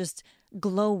then there's just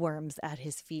glowworms at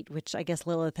his feet, which I guess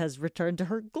Lilith has returned to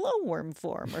her glowworm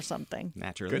form or something.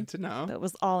 Naturally. Good to know. That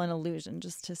was all an illusion,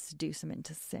 just to seduce him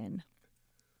into sin.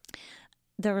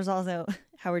 There was also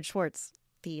Howard Schwartz,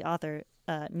 the author,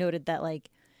 noted that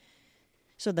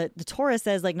so the Torah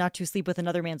says not to sleep with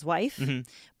another man's wife,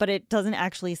 but it doesn't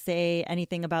actually say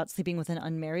anything about sleeping with an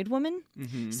unmarried woman.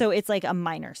 So it's like a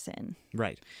minor sin.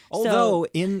 Right. Although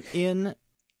in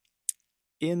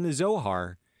the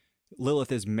Zohar,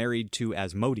 Lilith is married to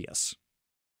Asmodeus,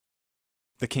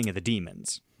 the king of the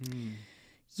demons.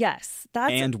 Yes,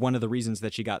 that's And one of the reasons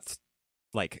that she got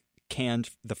canned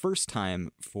the first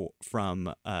time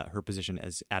from her position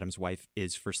as Adam's wife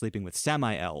is for sleeping with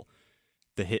Samael,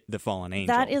 the fallen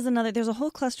angel. that is another. There's a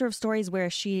whole cluster of stories where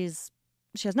she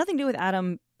has nothing to do with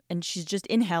Adam, and she's just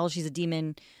in hell. She's a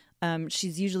demon.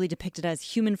 She's usually depicted as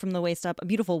human from the waist up, a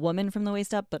beautiful woman from the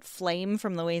waist up, but flame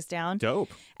from the waist down. dope.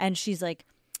 And she's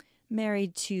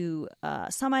married to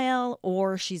Samael,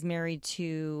 or she's married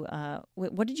to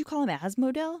what did you call him?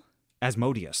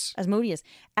 Asmodeus. Asmodeus.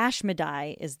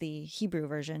 Ashmedai is the Hebrew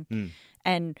version,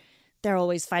 and they're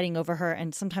always fighting over her.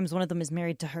 And sometimes one of them is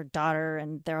married to her daughter,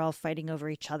 and they're all fighting over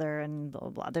each other, and blah blah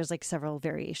blah. There's several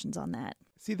variations on that.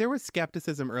 See, there was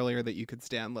skepticism earlier that you could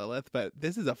stand Lilith, but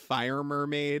this is a fire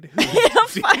mermaid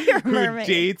mermaid. who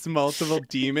dates multiple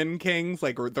demon kings,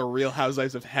 like the Real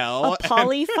Housewives of Hell. A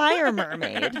poly fire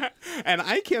mermaid. And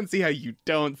I can't see how you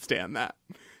don't stand that.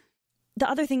 The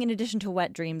other thing, in addition to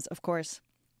wet dreams, of course,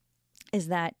 is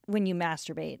that when you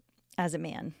masturbate as a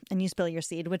man and you spill your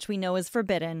seed, which we know is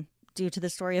forbidden due to the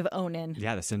story of Onan.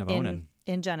 Yeah, the sin of Onan.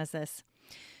 In Genesis,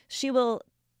 she will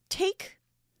take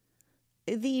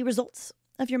the results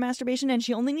of your masturbation, and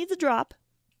she only needs a drop,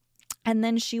 and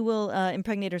then she will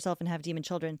impregnate herself and have demon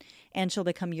children, and she'll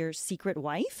become your secret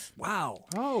wife. Wow.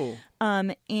 Oh.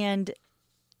 And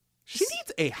She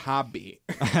needs a hobby.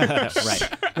 Right.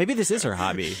 Maybe this is her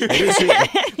hobby.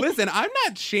 Listen, I'm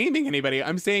not shaming anybody.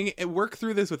 I'm saying work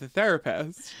through this with a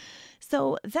therapist.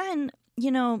 so then,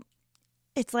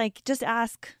 it's just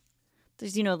ask.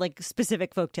 There's,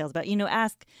 specific folktales about,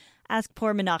 ask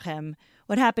poor Menachem.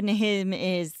 What happened to him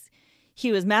is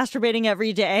he was masturbating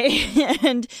every day,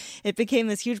 and it became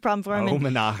this huge problem for him. Oh, And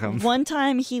Menachem. one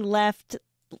time he left,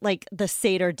 the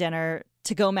Seder dinner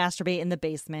to go masturbate in the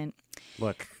basement.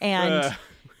 Look. And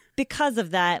because of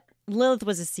that, Lilith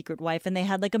was his secret wife, and they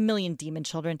had 1 million demon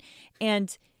children.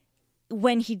 And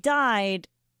when he died,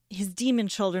 his demon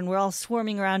children were all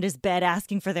swarming around his bed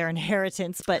asking for their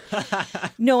inheritance, but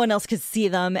no one else could see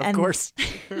them. Of course.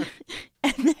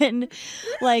 And then,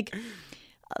 like,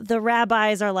 the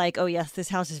rabbis are like, oh, yes, this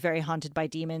house is very haunted by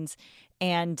demons.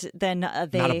 And then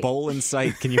they... Not a bowl in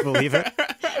sight. Can you believe it?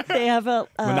 They have a...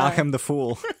 Menachem the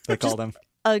Fool, they call them.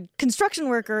 A construction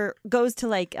worker goes to,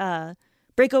 like,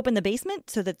 break open the basement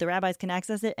so that the rabbis can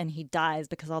access it, and he dies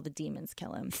because all the demons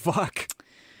kill him. Fuck.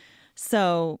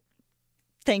 So,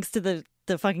 thanks to the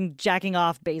fucking jacking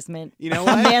off basement, You know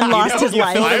what? a man lost his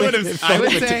life. I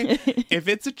would say, if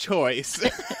it's a choice,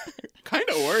 kind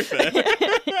of worth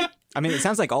it. I mean, it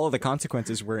sounds like all of the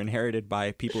consequences were inherited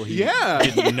by people he Yeah.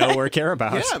 didn't know or care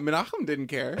about. Yeah, Menachem didn't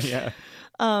care. Yeah.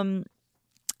 And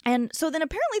so then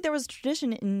apparently there was a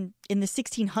tradition in the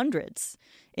 1600s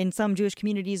in some Jewish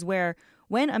communities where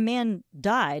when a man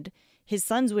died, his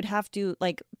sons would have to,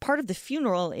 like, part of the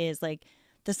funeral is, like,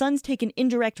 the sons take an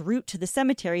indirect route to the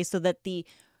cemetery so that the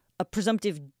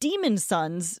presumptive demon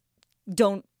sons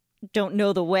don't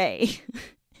know the way.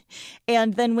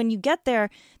 And then when you get there,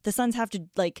 the sons have to,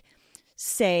 like,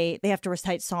 say, they have to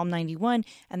recite Psalm 91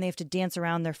 and they have to dance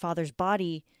around their father's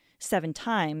body 7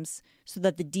 times so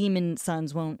that the demon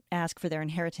sons won't ask for their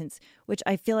inheritance, which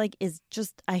I feel like is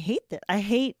just, I hate that. I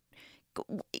hate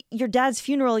your dad's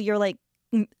funeral. You're like,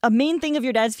 a main thing of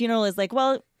your dad's funeral is like,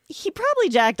 well, he probably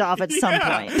jacked off at some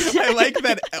point. I like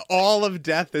that all of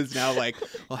death is now like,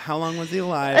 well, how long was he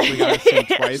alive? We got to sing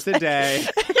twice a day.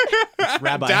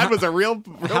 Rabbi, Dad was a real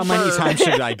how many bird. times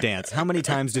should I dance? How many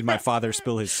times did my father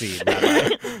spill his seed, Rabbi?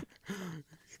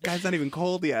 Guy's not even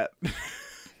cold yet.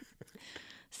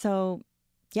 So,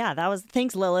 yeah, that was,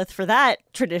 thanks Lilith for that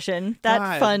tradition, that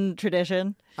God. fun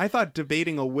tradition. I thought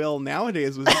debating a will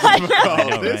nowadays was difficult. I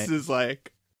know, This right? is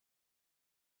like...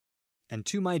 And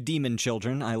to my demon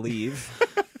children, I leave.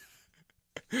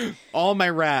 all my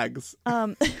rags.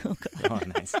 Oh, God. Oh,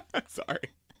 nice.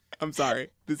 I'm sorry.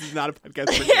 This is not a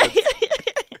podcast for kids.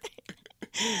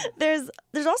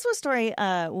 There's also a story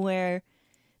where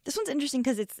this one's interesting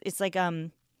because it's like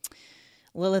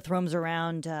Lilith roams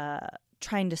around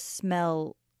trying to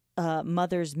smell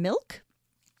mother's milk,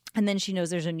 and then she knows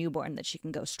there's a newborn that she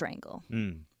can go strangle,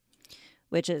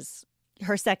 which is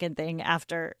her second thing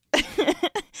after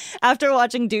after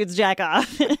watching dudes jack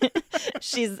off.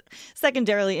 She's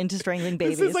secondarily into strangling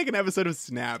babies. This is like an episode of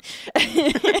Snapped.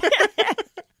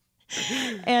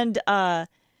 And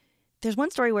there's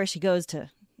one story where she goes to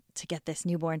get this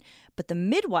newborn, but the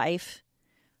midwife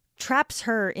traps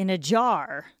her in a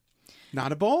jar.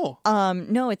 Not a bowl.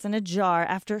 No, it's in a jar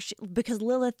because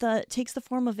Lilith takes the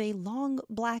form of a long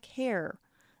black hair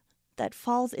that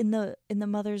falls in the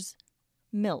mother's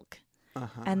milk.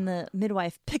 Uh-huh. And the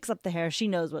midwife picks up the hair. She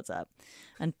knows what's up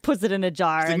and puts it in a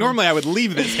jar. See, and normally I would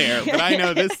leave this hair, but I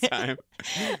know this time.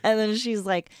 And then she's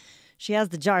like, she has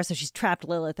the jar, so she's trapped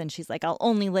Lilith, and she's like, I'll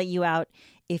only let you out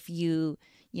if you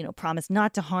promise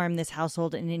not to harm this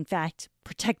household and, in fact,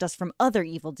 protect us from other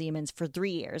evil demons for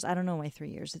 3 years. I don't know why 3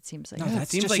 years. It seems like No, that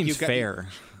seems just like seems you've got- fair.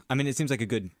 I mean, it seems like a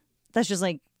good... that's just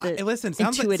like the Listen,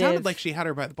 intuitive. sounded like she had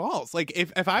her by the balls. Like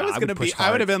if I was I would going to be, push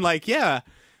I would have hard. been like, yeah,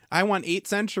 I want 8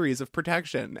 centuries of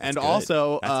protection, and good.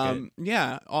 also, That's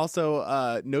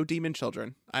good. no demon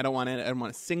children. I don't want it. I don't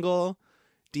want a single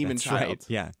demon That's child. right.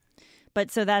 Yeah.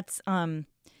 But so that's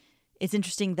it's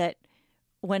interesting that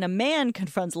when a man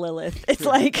confronts Lilith, it's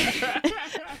like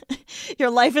your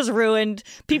life is ruined.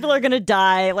 People are going to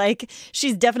die. Like,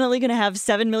 she's definitely going to have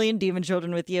 7 million demon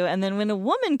children with you. And then when a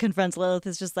woman confronts Lilith,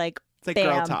 it's just like, It's like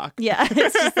bam. girl talk. Yeah.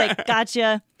 It's just like,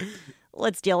 gotcha.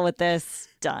 Let's deal with this.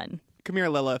 Done. Come here,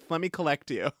 Lilith. Let me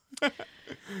collect you.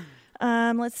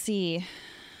 Let's see.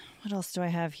 What else do I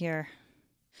have here?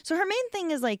 So her main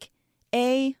thing is like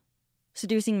A,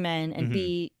 seducing men, and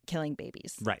B, killing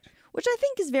babies. Right. Which I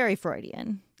think is very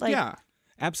Freudian. Like, Yeah.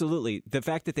 Absolutely. The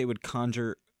fact that they would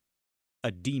conjure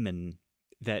a demon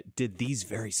that did these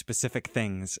very specific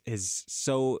things is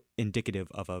so indicative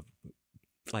of a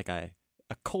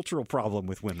cultural problem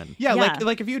with women. Yeah, Yeah.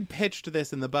 like if you'd pitched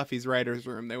this in the Buffy's writer's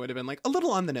room, they would have been like a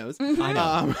little on the nose. I know.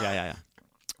 Um, Yeah.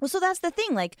 Well, so that's the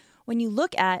thing. Like, when you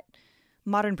look at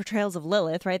modern portrayals of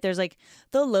Lilith, right, there's like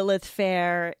the Lilith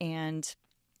Fair and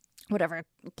whatever,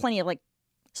 plenty of like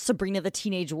Sabrina the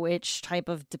Teenage Witch type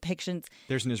of depictions.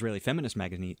 There's an Israeli feminist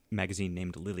magazine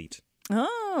named Lilith.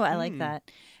 Oh, I like that.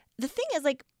 The thing is,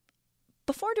 like,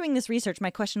 before doing this research, my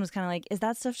question was kind of like, is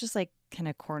that stuff just like kind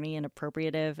of corny and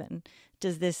appropriative? And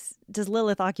does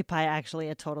Lilith occupy actually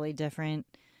a totally different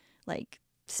like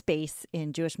space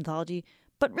in Jewish mythology?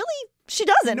 But really, she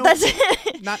doesn't. No.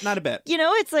 That's not a bit.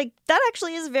 it's like that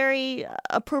actually is very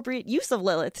appropriate use of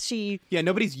Lilith. She Yeah,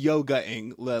 nobody's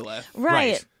yogaing Lilith.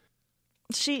 right.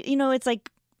 she, it's like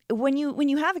when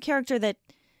you have a character that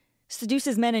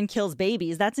seduces men and kills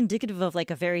babies, that's indicative of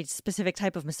like a very specific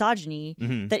type of misogyny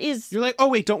that is You're like, oh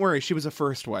wait, don't worry, she was a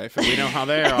first wife, and we know how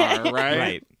they are, right?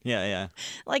 Right. Yeah, yeah.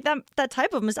 like that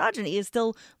type of misogyny is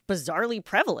still bizarrely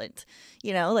prevalent,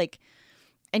 like,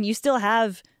 and you still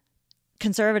have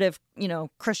conservative,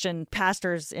 Christian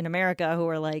pastors in America who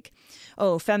are like,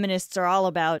 oh, feminists are all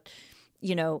about,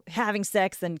 having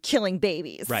sex and killing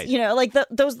babies. Right. Like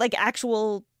those like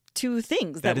actual two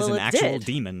things that is Lilith an actual did.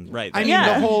 demon, right? I mean,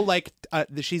 Yeah. the whole like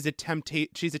she's a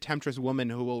temptress woman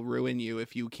who will ruin you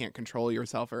if you can't control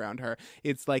yourself around her.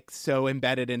 It's like so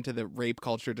embedded into the rape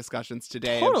culture discussions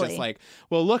today. Of Totally. just like,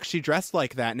 well, look, she dressed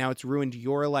like that. Now it's ruined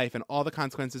your life, and all the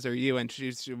consequences are you. And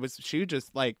she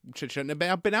just like shouldn't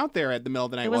have been out there at the middle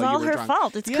of the night. It was while all you were her drunk.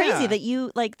 fault. It's Yeah. crazy that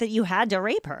you had to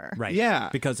rape her. Right. Yeah.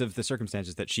 Because of the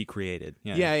circumstances that she created.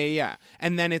 Yeah.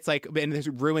 And then it's like, and it's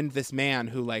ruined this man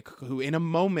who in a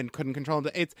moment couldn't control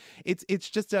him. It's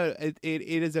just it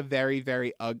is a very,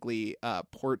 very ugly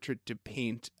portrait to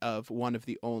paint of one of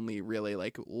the only really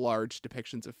like large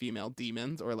depictions of female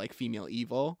demons or like female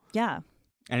evil. Yeah.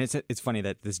 And it's funny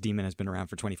that this demon has been around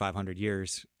for 2,500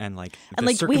 years, and like And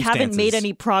the like we haven't made circumstances-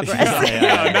 any progress.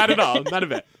 Yeah. No, not at all. None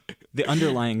of it. The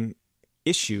underlying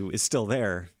issue is still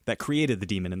there that created the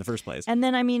demon in the first place. And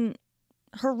then, I mean,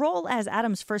 her role as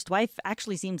Adam's first wife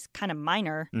actually seems kind of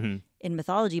minor in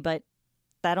mythology, but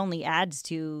that only adds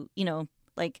to,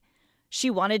 like she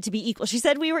wanted to be equal. She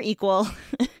said we were equal.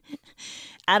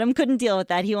 Adam couldn't deal with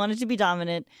that. He wanted to be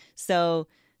dominant. So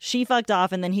she fucked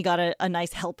off, and then he got a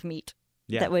nice helpmeet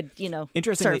that would,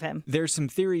 Interestingly, serve him. there's some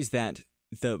theories that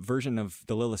the version of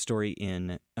the Lilith story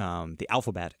in the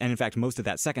alphabet, and in fact, most of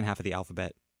that second half of the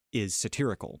alphabet is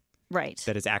satirical. Right.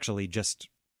 That is actually just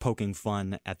poking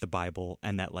fun at the Bible,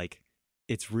 and that like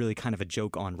it's really kind of a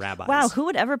joke on rabbis. Wow, who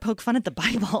would ever poke fun at the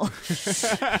Bible?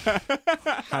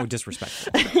 How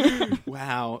disrespectful.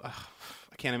 Wow. Ugh,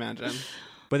 I can't imagine.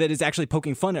 But that is actually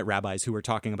poking fun at rabbis who are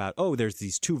talking about, oh, there's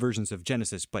these two versions of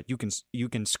Genesis, but you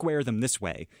can square them this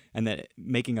way, and then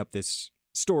making up this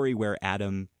story where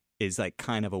Adam is like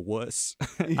kind of a wuss,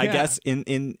 I Yeah. guess,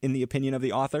 in the opinion of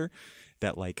the author,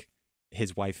 that like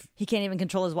his wife, He can't even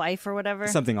control his wife or whatever.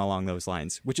 something along those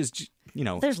lines, which is,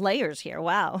 There's layers here.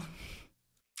 Wow.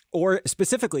 or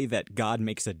specifically that God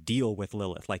makes a deal with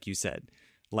Lilith, like you said,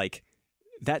 like.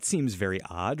 That seems very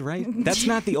odd, right? That's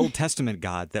not the Old Testament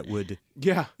God that would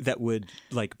Yeah.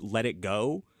 like let it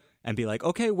go and be like,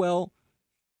 okay, well,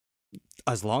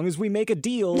 as long as we make a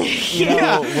deal,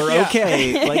 we're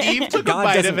okay. Like Eve took God a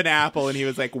bite doesn't- of an apple and he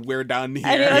was like, we're done here.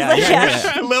 And it was Yeah, like,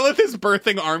 yeah, yeah. Lilith is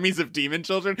birthing armies of demon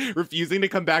children, refusing to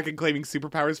come back and claiming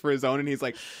superpowers for his own. And he's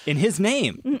like, in his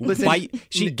name. Listen,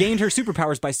 She gained her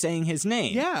superpowers by saying his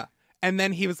name. yeah. And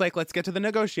then he was like, let's get to the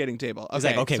negotiating table. He's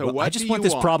like, okay, so well, what I just do want you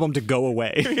this problem to go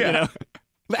away. Yeah.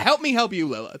 Help me help you,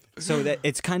 Lilith. So that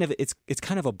it's kind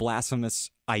of a blasphemous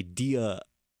idea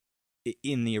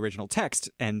in the original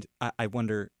text, and I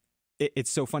wonder.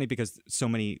 It's so funny because so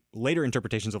many later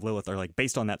interpretations of Lilith are like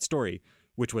based on that story,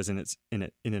 which was in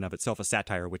and of itself a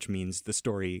satire, which means the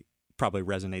story probably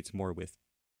resonates more with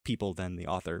people than the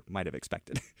author might have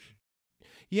expected.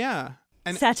 Yeah.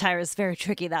 And satire is very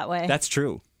tricky that way. That's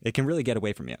true. It can really get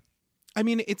away from you. I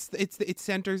mean, it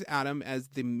centers Adam as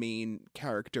the main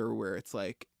character, where it's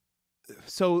like,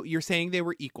 so you're saying they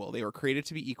were equal, they were created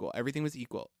to be equal, everything was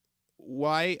equal.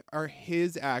 Why are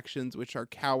his actions, which are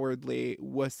cowardly,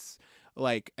 was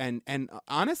like and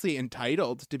honestly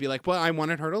entitled to be like, well, I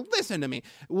wanted her to listen to me?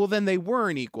 Well, then they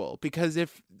weren't equal, because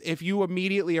if you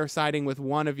immediately are siding with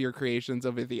one of your creations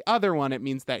over the other one, it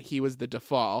means that he was the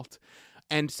default.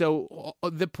 And so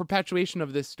the perpetuation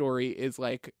of this story is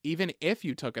like, even if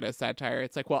you took it as satire,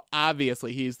 it's like, well,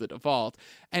 obviously he's the default.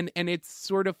 And it's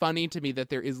sort of funny to me that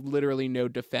there is literally no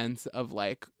defense of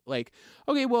like,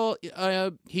 okay, well,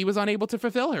 he was unable to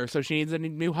fulfill her, so she needs a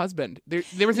new husband. There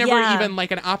was never Yeah. even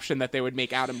like an option that they would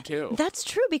make Adam too. That's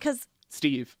true, because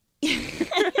Steve.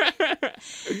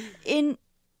 in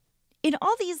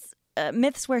all these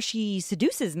myths where she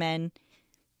seduces men,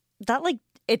 that like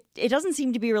it doesn't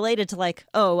seem to be related to like,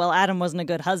 oh, well, Adam wasn't a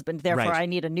good husband, therefore Right. I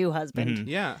need a new husband. Mhm.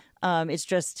 Yeah. It's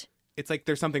just It's like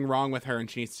there's something wrong with her and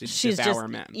she needs to she's devour just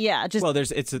men. yeah, just Well,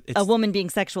 it's a woman being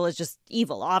sexual is just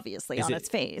evil, obviously, on its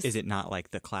face. Is it not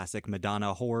like the classic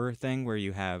Madonna horror thing where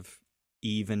you have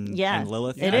Eve and Yeah,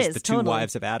 Lilith it as is, the two totally.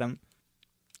 wives of Adam?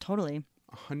 Totally.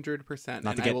 100%.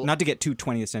 Not to get too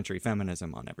 20th century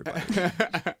feminism on everybody.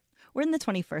 We're in the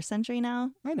 21st century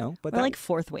now. I know, but We're like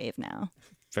fourth wave now.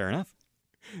 fair enough.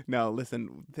 No,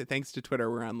 listen, thanks to Twitter,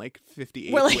 we're on like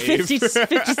 58 We're like waves.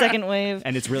 50-second wave.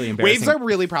 And it's really embarrassing. Waves are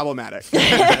really problematic.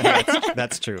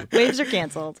 That's true. Waves are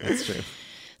canceled. That's true.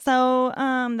 So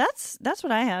that's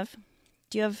what I have.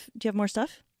 Do you have more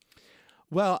stuff?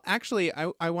 Well, actually,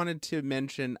 I wanted to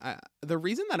mention the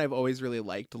reason that I've always really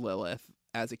liked Lilith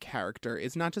as a character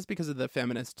is not just because of the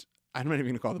feminist, I'm not even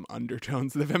going to call them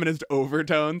undertones, the feminist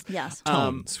overtones. Yes.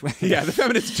 Tones. Yeah, the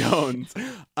feminist tones.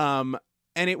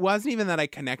 And it wasn't even that I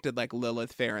connected like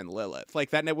Lilith Fair and Lilith.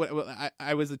 Like that,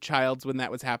 I was a child when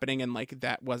that was happening, and like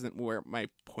that wasn't where my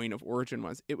point of origin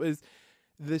was. It was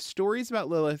the stories about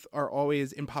Lilith are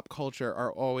always in pop culture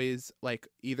are always like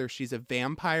either she's a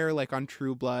vampire like on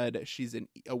True Blood, she's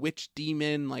a witch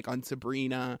demon like on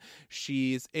Sabrina.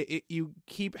 You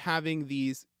keep having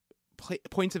these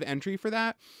points of entry for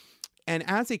that, and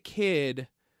as a kid,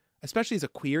 especially as a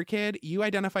queer kid, you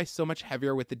identify so much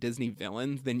heavier with the Disney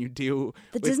villains than you do.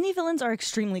 Disney villains are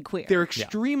extremely queer. They're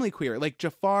extremely queer. Like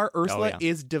Jafar, Ursula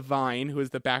is Divine, who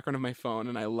is the background of my phone,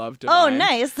 and I love Divine. Oh,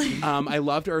 nice. I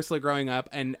loved Ursula growing up,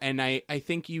 and I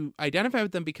think you identify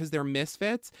with them because they're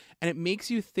misfits, and it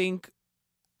makes you think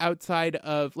outside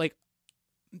of like.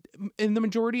 In the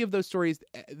majority of those stories,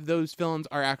 those villains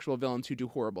are actual villains who do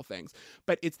horrible things.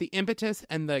 But it's the impetus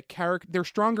and the character. They're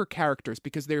stronger characters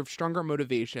because they have stronger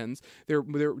motivations. They're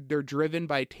driven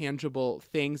by tangible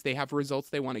things. They have results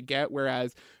they want to get.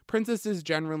 Whereas princesses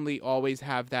generally always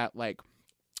have that like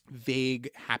vague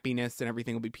happiness and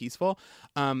everything will be peaceful.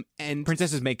 And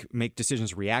princesses make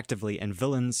decisions reactively, and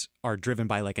villains are driven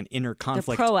by like an inner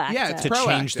conflict. They're proactive. Yeah, it's to proactive.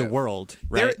 Change the world.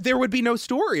 Right. There would be no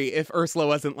story if Ursula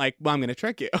wasn't like, well, I'm going to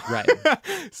trick you. Right.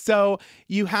 So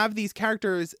you have these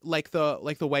characters like the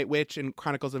White Witch in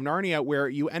Chronicles of Narnia, where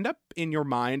you end up in your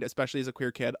mind, especially as a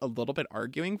queer kid, a little bit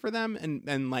arguing for them,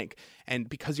 and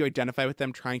because you identify with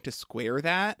them, trying to square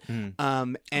that.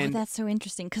 And that's so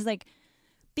interesting because like.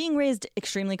 Being raised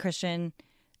extremely Christian,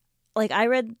 like I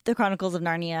read the Chronicles of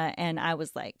Narnia and I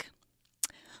was like,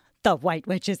 the White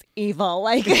Witch is evil.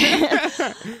 Like,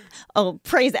 oh,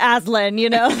 praise Aslan, you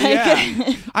know? Like,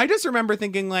 yeah. I just remember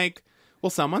thinking like, well,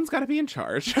 someone's got to be in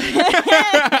charge.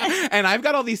 And I've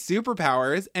got all these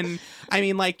superpowers. And I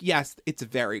mean, like, yes, it's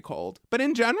very cold. But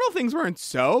in general, things weren't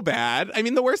so bad. I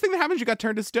mean, the worst thing that happened is you got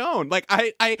turned to stone. Like,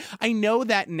 I know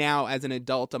that now as an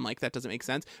adult. I'm like, that doesn't make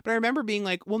sense. But I remember being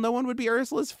like, well, no one would be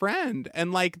Ursula's friend.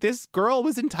 And like, this girl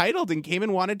was entitled and came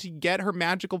and wanted to get her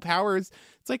magical powers.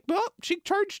 It's like, well, she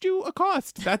charged you a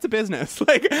cost. That's a business.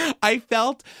 Like, I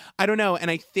don't know. And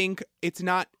I think it's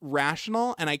not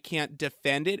rational and I can't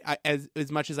defend it as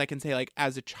much as I can say, like,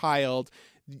 as a child,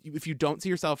 if you don't see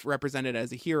yourself represented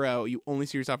as a hero, you only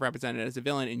see yourself represented as a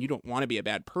villain, and you don't want to be a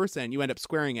bad person, you end up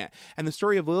squaring it. And the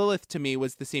story of Lilith to me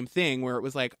was the same thing, where it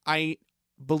was like, I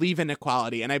believe in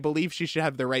equality, and I believe she should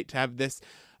have the right to have this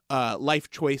life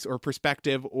choice or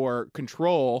perspective or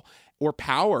control or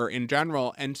power in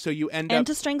general. And so you end up... And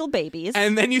to strangle babies.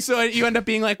 And then you end up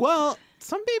being like, well...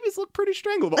 Some babies look pretty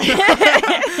strangleable.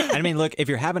 I mean, look, if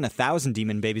you're having 1,000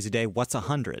 demon babies a day, what's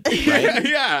 100? Right?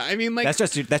 Yeah, I mean, like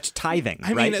that's tithing, I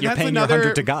mean, right? You're paying your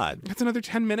 100 to God. That's another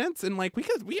 10 minutes, and like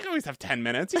we always have 10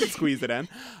 minutes. You can squeeze it in.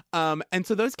 And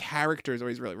so those characters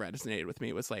always really resonated with me.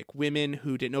 It was like women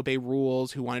who didn't obey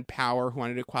rules, who wanted power, who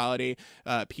wanted equality.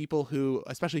 People who,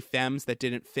 especially femmes, that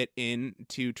didn't fit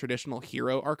into traditional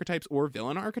hero archetypes or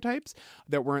villain archetypes,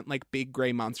 that weren't like big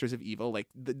gray monsters of evil, like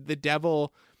the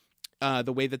devil.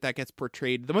 The way that gets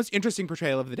portrayed, the most interesting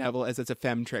portrayal of the devil is as a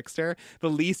femme trickster.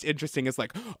 The least interesting is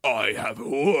like, I have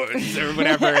horns or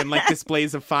whatever, and like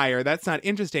displays of fire. That's not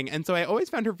interesting. And so I always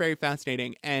found her very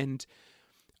fascinating. And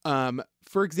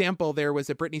for example, there was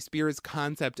a Britney Spears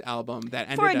concept album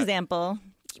that ended For example.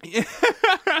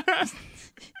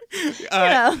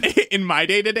 In my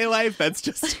day-to-day life, that's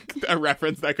just a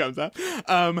reference that comes up.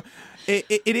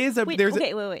 It is a... Wait. There's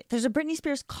a Britney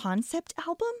Spears concept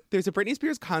album? There's a Britney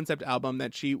Spears concept album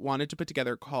that she wanted to put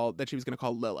together that she was going to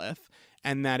call Lilith,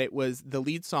 and that it was the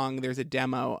lead song. There's a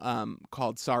demo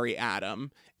called Sorry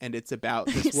Adam, and it's about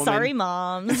this woman. Sorry,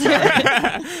 moms.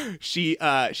 She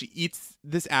eats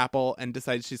this apple and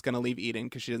decides she's going to leave eating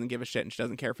because she doesn't give a shit and she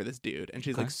doesn't care for this dude. And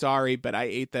she's like, sorry, but I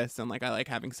ate this and like I like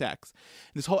having sex.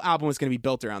 And this whole album was going to be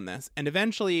built around this. And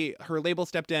eventually her label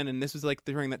stepped in, and this was like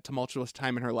during that tumultuous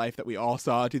time in her life that we all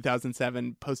saw,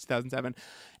 2007, post 2007.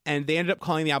 And they ended up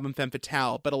calling the album Femme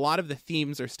Fatale, but a lot of the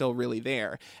themes are still really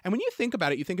there. And when you think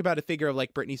about it, you think about a figure of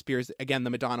like Britney Spears. Again, the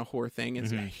Madonna whore thing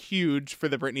is huge for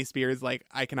the Britney Spears like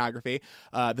iconography.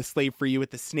 The slave for you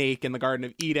with the snake in the Garden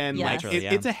of Eden. Yes. Like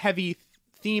it's a heavy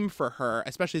theme for her,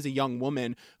 especially as a young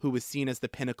woman who was seen as the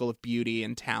pinnacle of beauty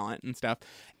and talent and stuff.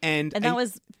 And that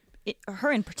was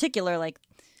her in particular, like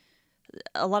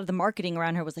a lot of the marketing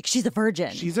around her was like, she's a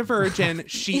virgin. She's a virgin.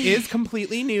 She is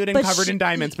completely nude and covered in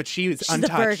diamonds, but she's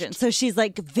untouched. A virgin, so she's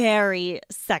like very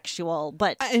sexual.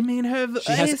 But I mean, it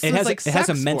has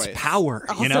immense power.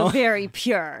 Also you know, very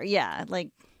pure. Yeah, like.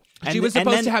 She was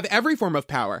supposed to have every form of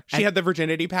power. She had the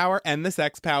virginity power and the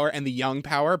sex power and the young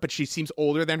power, but she seems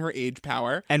older than her age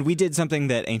power. And we did something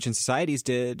that ancient societies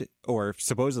did, or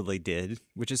supposedly did,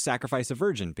 which is sacrifice a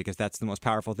virgin, because that's the most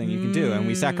powerful thing you can do. And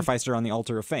we sacrificed her on the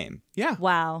altar of fame. Yeah.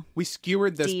 Wow. We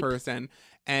skewered this Deep. person,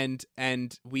 and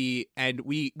we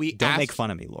Don't make fun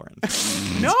of me, Lauren.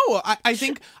 No, I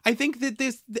think that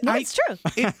this. No, it's true.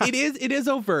 It is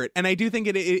overt, and I do think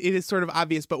it is sort of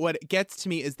obvious. But what gets to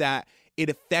me is that it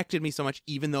affected me so much,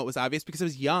 even though it was obvious, because I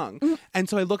was young. And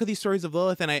so I look at these stories of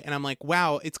Lilith, and I'm like,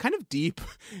 wow, it's kind of deep,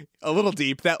 a little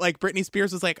deep. That like Britney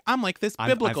Spears was like, I'm like this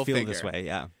biblical figure. I feel figure. this way,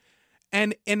 yeah.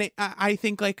 And I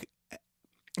think like,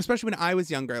 especially when I was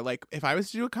younger, like if I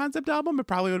was to do a concept album, it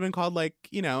probably would have been called like,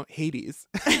 you know, Hades,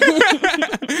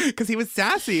 because he was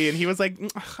sassy and he was like,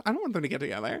 I don't want them to get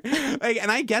together. Like,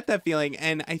 and I get that feeling,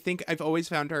 and I think I've always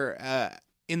found her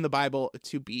in the Bible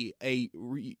to be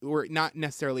or not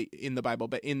necessarily in the Bible,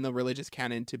 but in the religious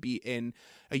canon to be in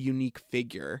a unique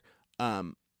figure.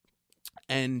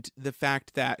 And the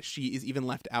fact that she is even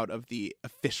left out of the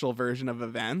official version of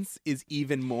events is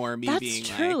even more me being That's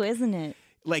true, like, isn't it?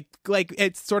 Like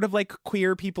it's sort of like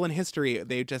queer people in history.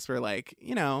 They just were like,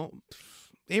 you know,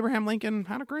 Abraham Lincoln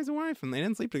had a crazy wife and they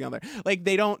didn't sleep together. Like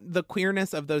the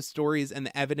queerness of those stories and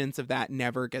the evidence of that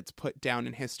never gets put down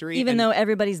in history. Even though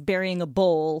everybody's burying a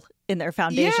bowl in their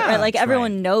foundation, Yeah, right? Like that's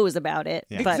everyone right. knows about it,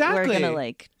 Yeah. but we're Exactly. gonna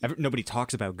like. Nobody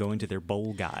talks about going to their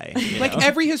bowl guy. you Like know?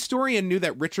 every historian knew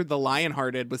that Richard the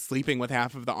Lionhearted was sleeping with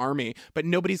half of the army, but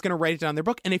nobody's going to write it down in their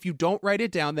book. And if you don't write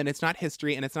it down, then it's not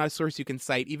history and it's not a source you can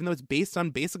cite, even though it's based on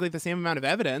basically the same amount of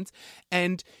evidence.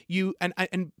 And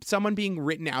and someone being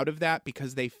written out of that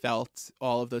because they felt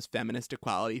all of those feminist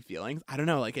equality feelings. I don't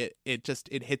know, like it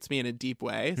hits me in a deep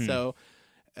way. So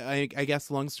I guess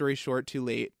long story short, too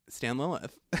late, Stan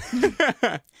Lilith.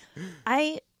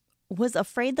 I was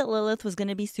afraid that Lilith was going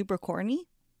to be super corny,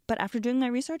 but after doing my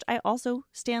research, I also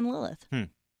stan Lilith.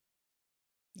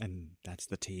 And that's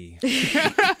the tea.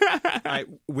 All right,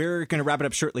 we're going to wrap it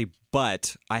up shortly,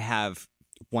 but I have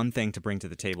one thing to bring to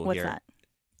the table What's here. that?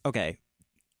 Okay.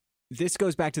 This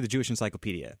goes back to the Jewish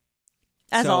Encyclopedia.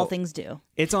 As So, all things do.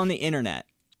 It's on the internet.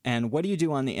 And what do you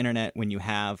do on the internet when you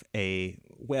have a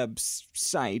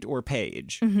website or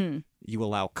page? Mm-hmm. You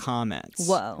allow comments.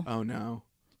 Whoa. Oh no.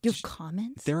 You have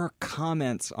comments? There are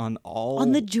comments on all...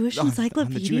 On the Jewish on the Jewish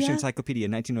Encyclopedia? Encyclopedia,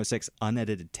 1906,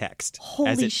 unedited text. as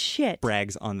Holy it shit.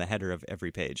 brags on the header of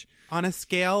every page. On a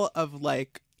scale of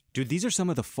like Dude, these are some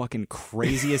of the fucking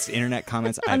craziest internet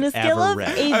comments On a I've scale ever of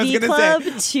read. I was AV gonna Club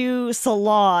say- to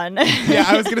Salon. yeah,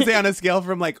 I was going to say on a scale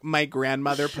from like my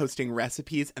grandmother posting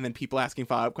recipes and then people asking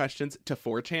follow-up questions to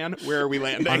 4chan, where are we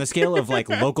landing? On a scale of like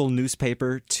local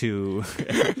newspaper to...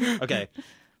 Okay.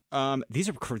 These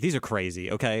are crazy,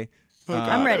 okay? Oh, God,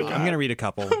 I'm ready. oh, I'm God. going to read a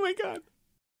couple. Oh my God.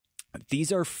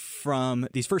 These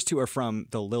first two are from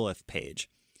the Lilith page.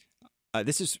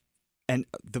 This is, and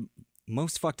the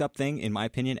most fucked up thing, in my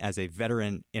opinion, as a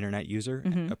veteran internet user,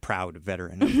 a proud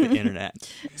veteran of the internet.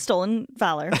 Stolen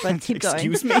valor, but keep going.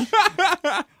 Excuse me?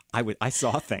 I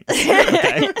saw things.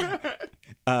 Okay?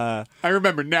 I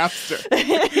remember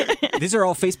Napster. These are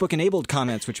all Facebook-enabled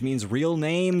comments, which means real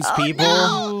names, people.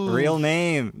 no! Real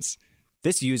names.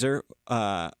 This user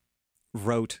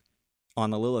wrote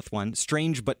on the Lilith one,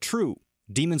 strange but true.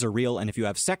 Demons are real, and if you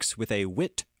have sex with a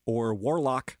wit or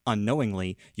warlock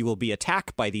unknowingly, you will be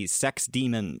attacked by these sex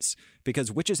demons,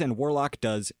 because witches and warlock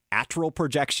does astral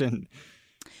projection.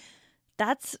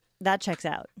 That checks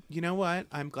out. You know what?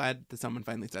 I'm glad that someone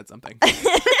finally said something.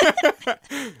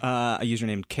 A user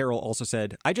named Carol also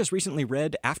said, I just recently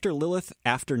read After Lilith,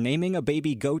 after naming a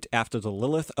baby goat after the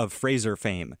Lilith of Fraser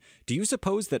fame. Do you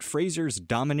suppose that Fraser's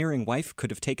domineering wife could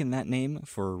have taken that name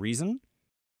for a reason?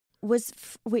 Was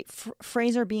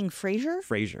Fraser being Frasier?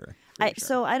 Fraser.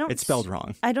 So I don't. It's spelled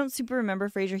wrong. I don't super remember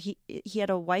Frasier. He had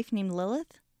a wife named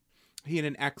Lilith. He had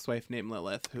an ex-wife named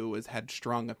Lilith who had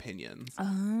strong opinions. Oh.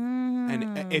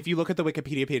 And if you look at the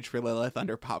Wikipedia page for Lilith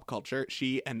under pop culture,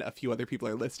 she and a few other people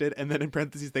are listed. And then in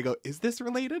parentheses, they go, is this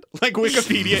related? Like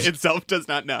Wikipedia itself does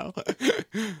not know.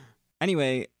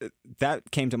 Anyway, that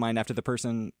came to mind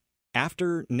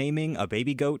after naming a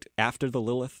baby goat after the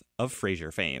Lilith of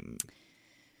Fraser fame.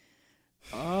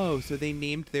 Oh, so they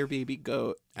named their baby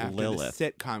goat after Lilith.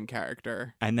 the sitcom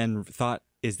character. And then thought,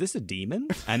 is this a demon?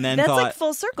 And then That's thought, like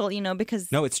full circle,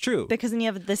 because no, it's true. because then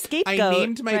you have the scapegoat. I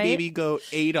named my right? baby goat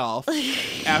Adolf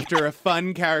after a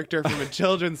fun character from a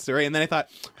children's story, and then I thought,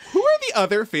 who are the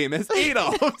other famous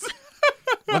Adolfs?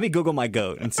 Let me Google my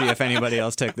goat and see if anybody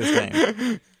else took this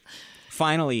name.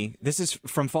 Finally, this is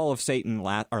from Fall of Satan,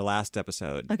 our last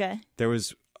episode. Okay, There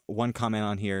was one comment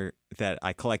on here that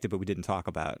I collected but we didn't talk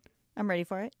about. I'm ready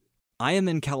for it. I am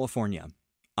in California.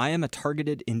 I am a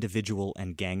targeted individual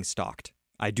and gang stalked.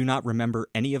 I do not remember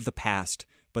any of the past,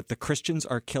 but the Christians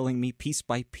are killing me piece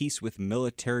by piece with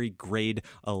military-grade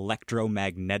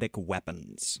electromagnetic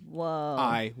weapons. Whoa.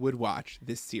 I would watch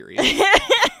this series.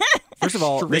 First of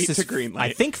all, Straight this to is, green light.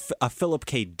 I think, a Philip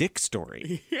K. Dick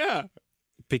story, Yeah.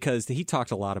 because he talked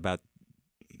a lot about,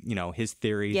 his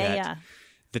theory that yeah.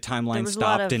 the There timeline was a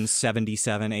lot stopped of- in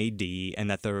 77 AD and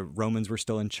that the Romans were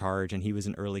still in charge and he was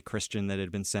an early Christian that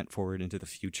had been sent forward into the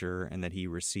future and that he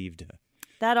received a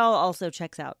That all also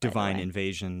checks out. by the divine way.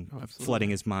 invasion, Oh, absolutely. flooding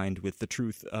his mind with the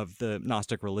truth of the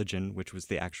Gnostic religion, which was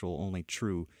the actual only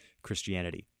true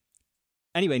Christianity.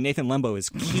 Anyway, Nathan Lembo is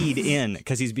keyed in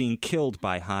because he's being killed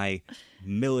by high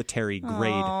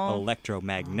military-grade Aw.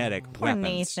 electromagnetic Poor weapons.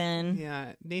 Nathan.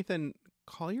 Yeah. Nathan,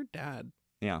 call your dad.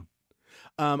 Yeah.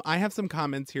 I have some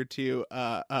comments here too.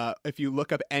 If you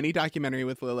look up any documentary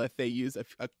with Lilith, they use a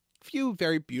few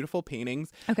very beautiful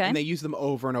paintings, Okay. and they use them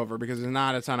over and over because there's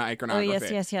not a ton of Oh,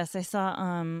 iconography. yes. I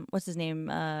saw, what's his name?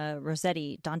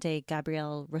 Rossetti. Dante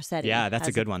Gabriel Rossetti. Yeah, that's a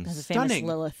has good one. Has a famous Stunning.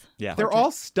 Lilith. Yeah. They're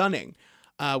all stunning,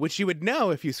 which you would know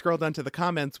if you scroll down to the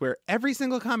comments, where every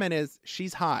single comment is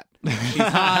 "she's hot, she's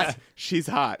hot, she's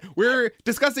hot." We're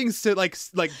discussing like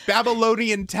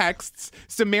Babylonian texts,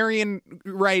 Sumerian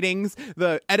writings,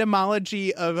 the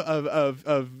etymology of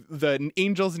the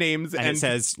angels' names, and it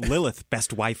says Lilith,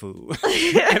 best waifu.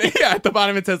 and yeah, at the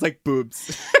bottom it says like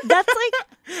boobs. That's like,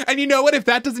 And you know what? If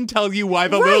that doesn't tell you why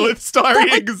the Right. Lilith story That,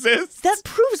 like, exists, that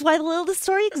proves why the Lilith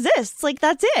story exists. Like,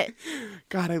 that's it.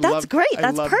 God, That's great. I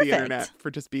That's love perfect. the internet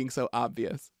for just being so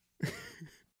obvious.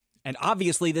 And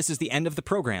obviously, this is the end of the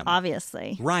program.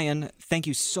 Obviously. Ryan, thank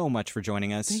you so much for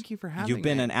joining us. Thank you for having You've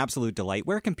been me. an absolute delight.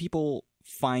 Where can people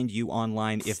find you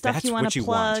online if Stuff that's you want what to you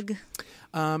want? plug.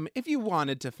 If you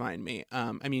wanted to find me,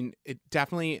 I mean, it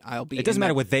definitely, I'll be. It doesn't in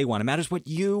matter that- what they want. It matters what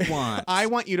you want. I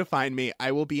want you to find me.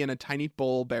 I will be in a tiny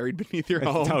bowl buried beneath your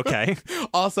home. Okay.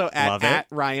 Also Love it. at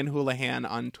Ryan Houlihan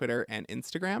on Twitter and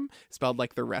Instagram, spelled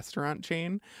like the restaurant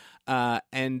chain.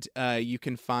 And you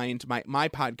can find my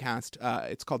podcast.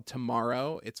 It's called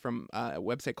Tomorrow. It's from a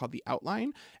website called The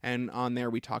Outline, and on there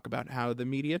we talk about how the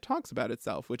media talks about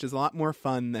itself, which is a lot more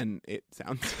fun than it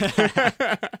sounds.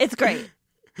 It's great.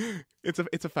 It's a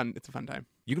fun time.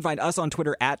 You can find us on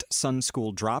Twitter at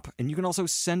SunSchoolDrop, and you can also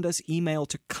send us email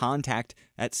to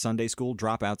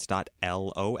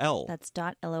contact@SundaySchoolDropouts.lol. That's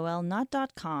 .lol, not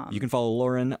 .com. You can follow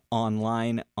Lauren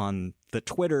online on the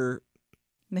Twitter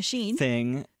Machine.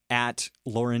 thing at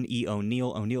Lauren E.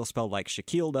 O'Neill. O'Neill spelled like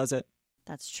Shaquille does it.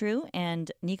 That's true.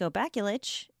 And Nico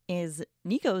Bakulich is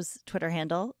Nico's Twitter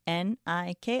handle,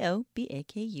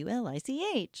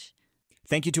 NIKOBAKULICH.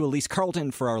 Thank you to Elise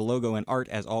Carlton for our logo and art,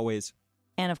 as always.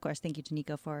 And of course, thank you to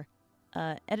Nico for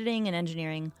editing and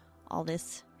engineering all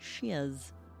this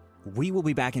shiz. We will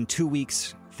be back in 2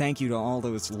 weeks. Thank you to all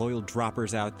those loyal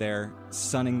droppers out there,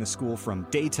 sunning the school from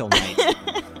day till night.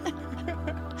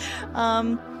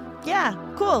 Yeah,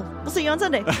 cool. We'll see you on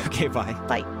Sunday. Okay, bye.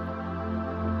 Bye.